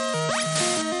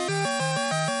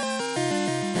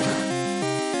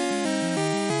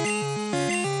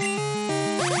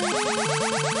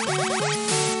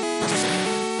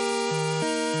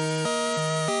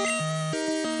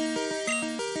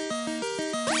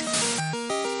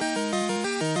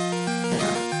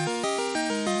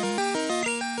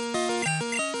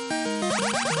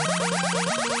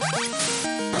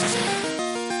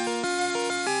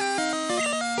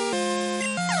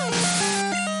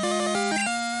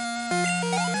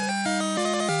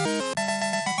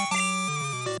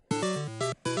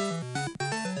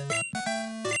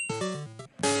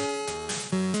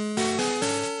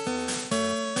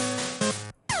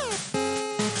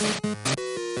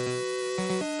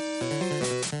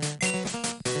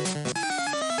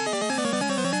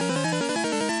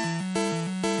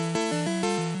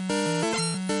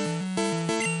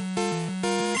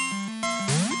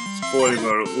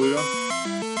 Oliver újra.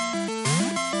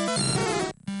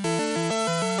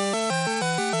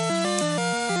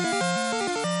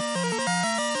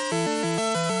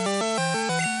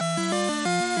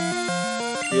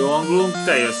 Jó angolunk,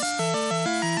 te jössz.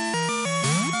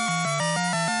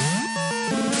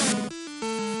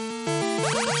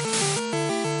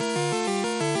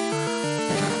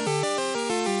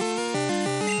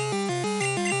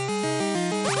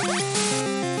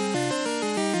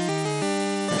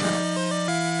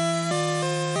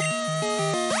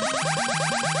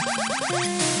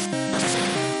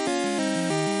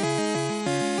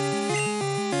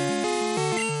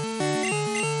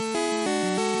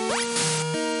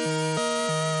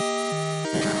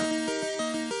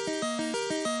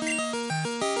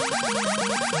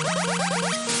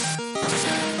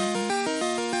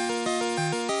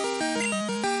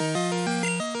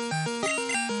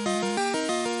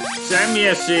 Semmi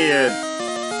esélyed!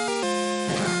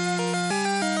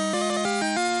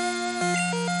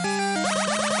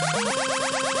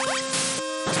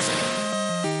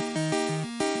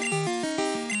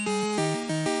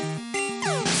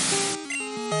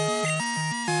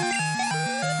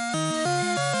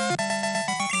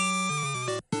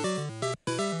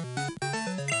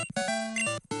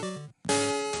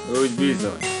 Úgy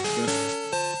bizony.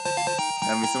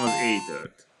 Nem viszem az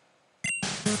étert.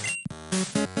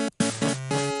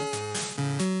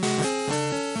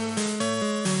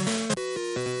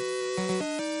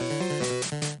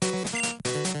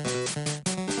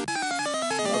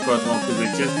 Akartam közé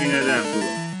cseszményre, de nem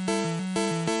tudom.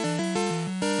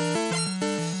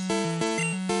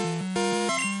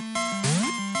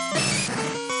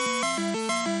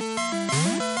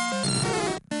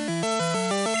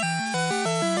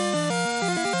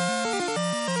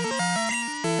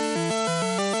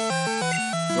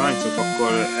 Van csak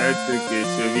akkor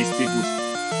eltőkés víztípus.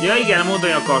 Ja igen,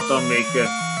 mondani akartam még.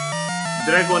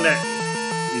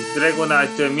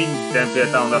 Dragonite mindenféle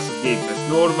támadásra képes.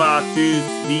 Normál, tűz,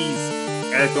 víz,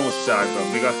 elektromosságra.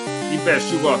 Még a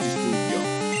hipersugart is tudja.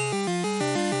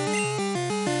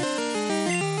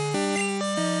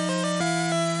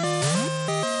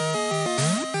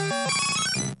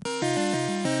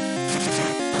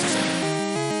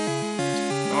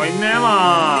 Aj nem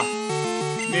áll!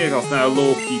 Miért használ a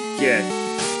low kicket?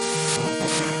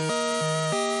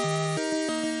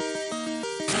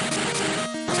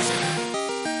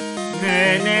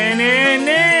 Ne!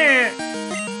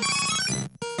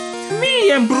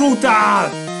 Milyen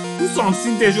brutál! 20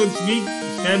 szintes ott is még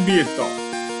nem bírta.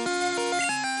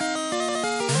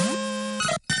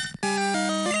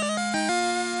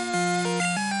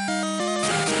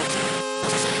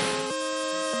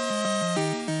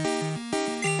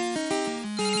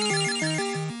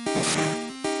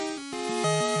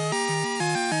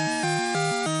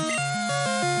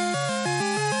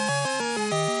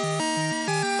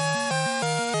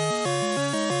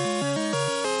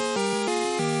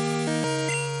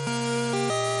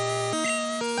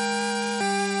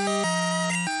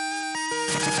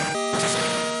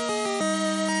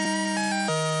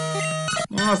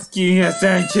 Az ki, ilyen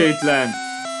szerencsétlen!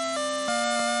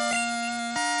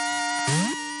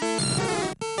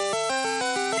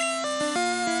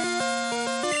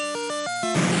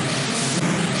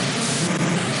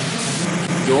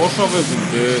 Gyorsabb az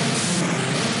idő.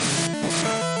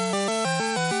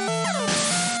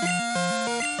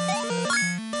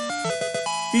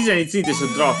 14 szintes a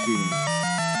Dratinit.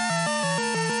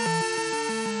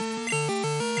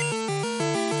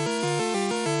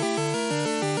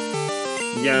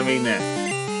 Ugye még ne.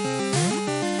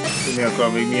 Tudni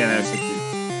akarom még milyen esetű.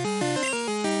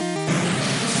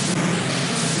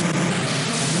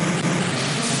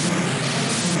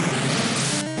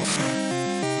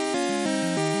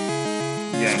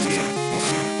 Gyengén.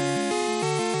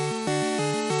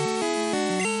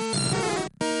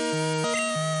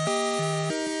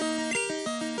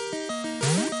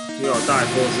 Jó,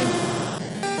 tájfózunk.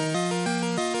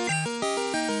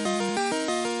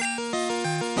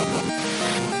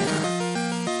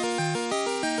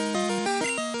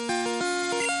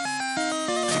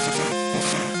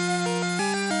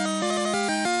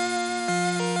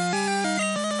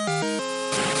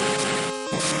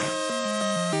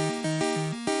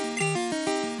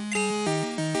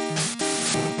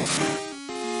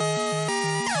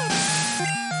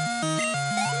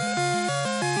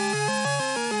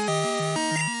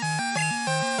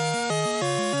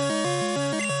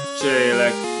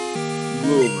 Cserélek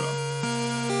Bloomra.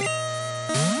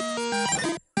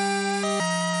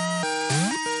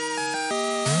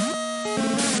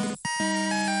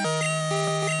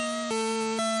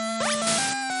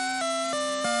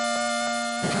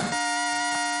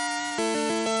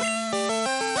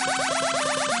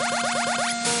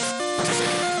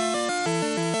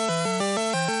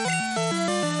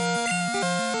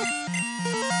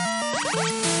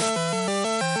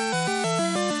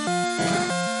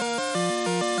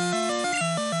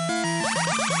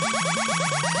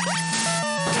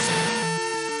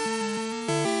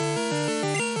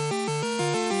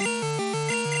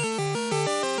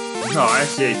 Na,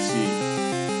 esélycsí.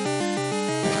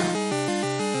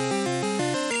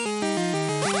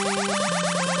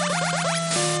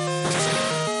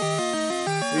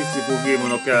 Visszi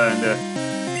Pokémonok ellen, de...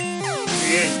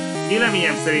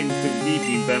 Véleményem szerint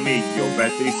Deepinben még jobb,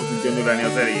 mert vissza tudja növelni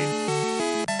az erejét.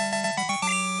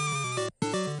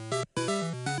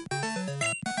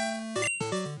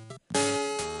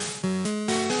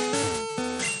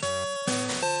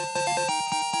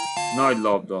 Nagy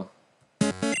labda.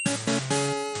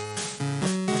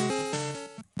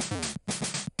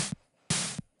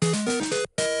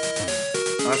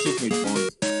 Másik mit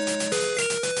mond?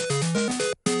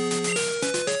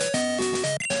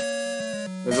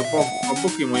 Ez a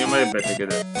Pokémonja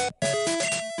megbetegedett.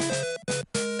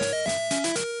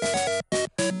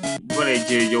 Van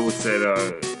egy gyógyszer a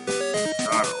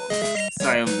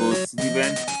Science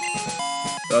City-ben,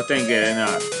 a tengeren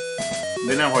át,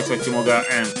 de nem hagyhatja maga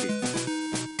Amphi.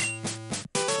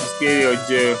 Azt kéri,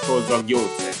 hogy hozzak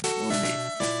gyógyszert, mondni.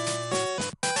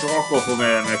 Csak akkor fog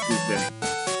el megküzdeni.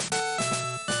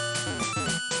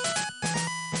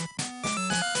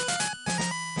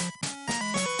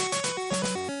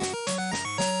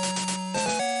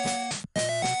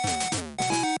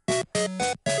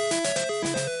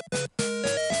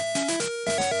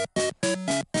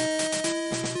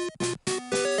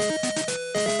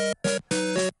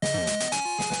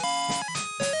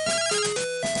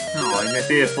 Ne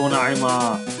telefonálj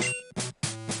már!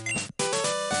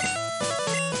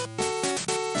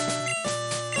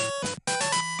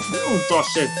 Ne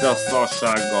untass egyszer a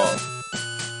szarsággal!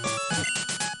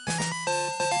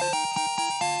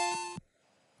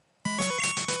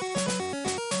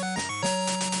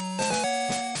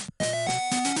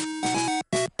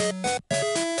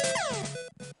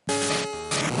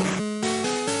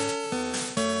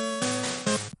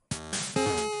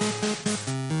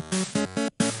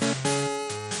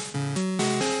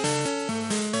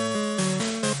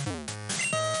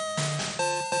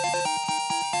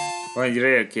 Van egy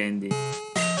rare candy.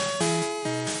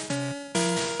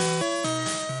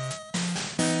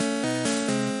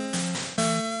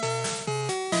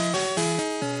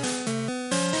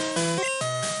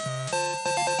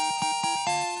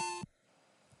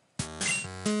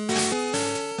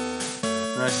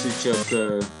 Lássuk csak...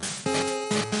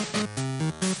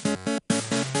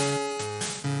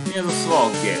 Mi ez a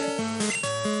swagger?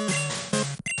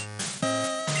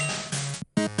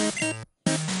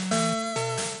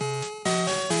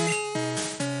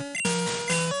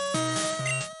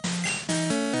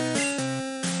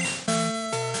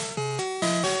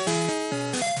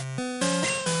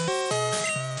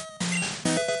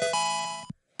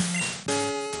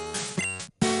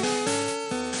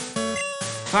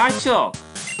 Várj csak!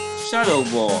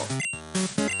 Shadowball!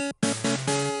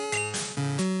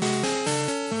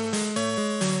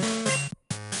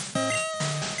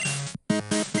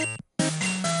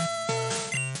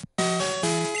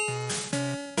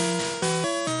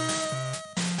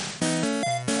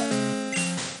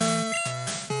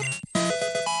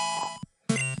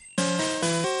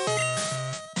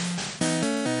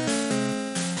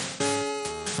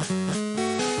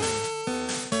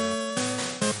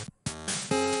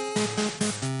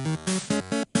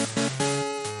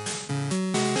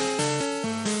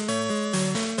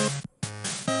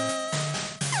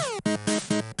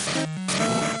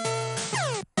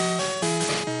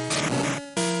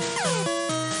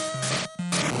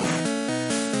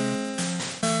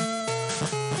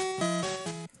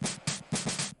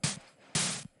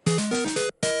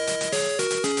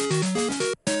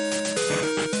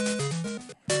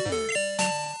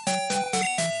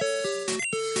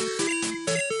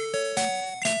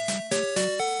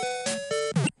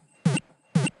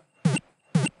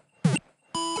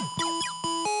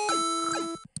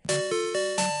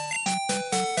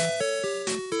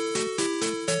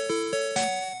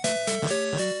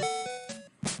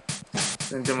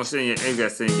 Szerintem most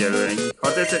egészen egyelőre ennyi.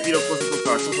 Ha tetszett, iratkozzatok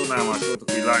fel a csatornámmal,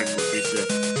 szóltok egy lájkot és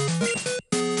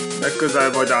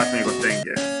legközelebb majd átmegyek a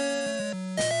tenger.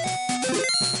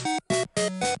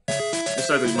 És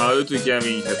lehet, hogy már 5.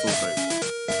 élményhez hozzá.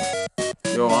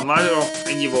 Jó, már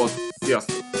ennyi volt.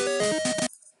 Sziasztok!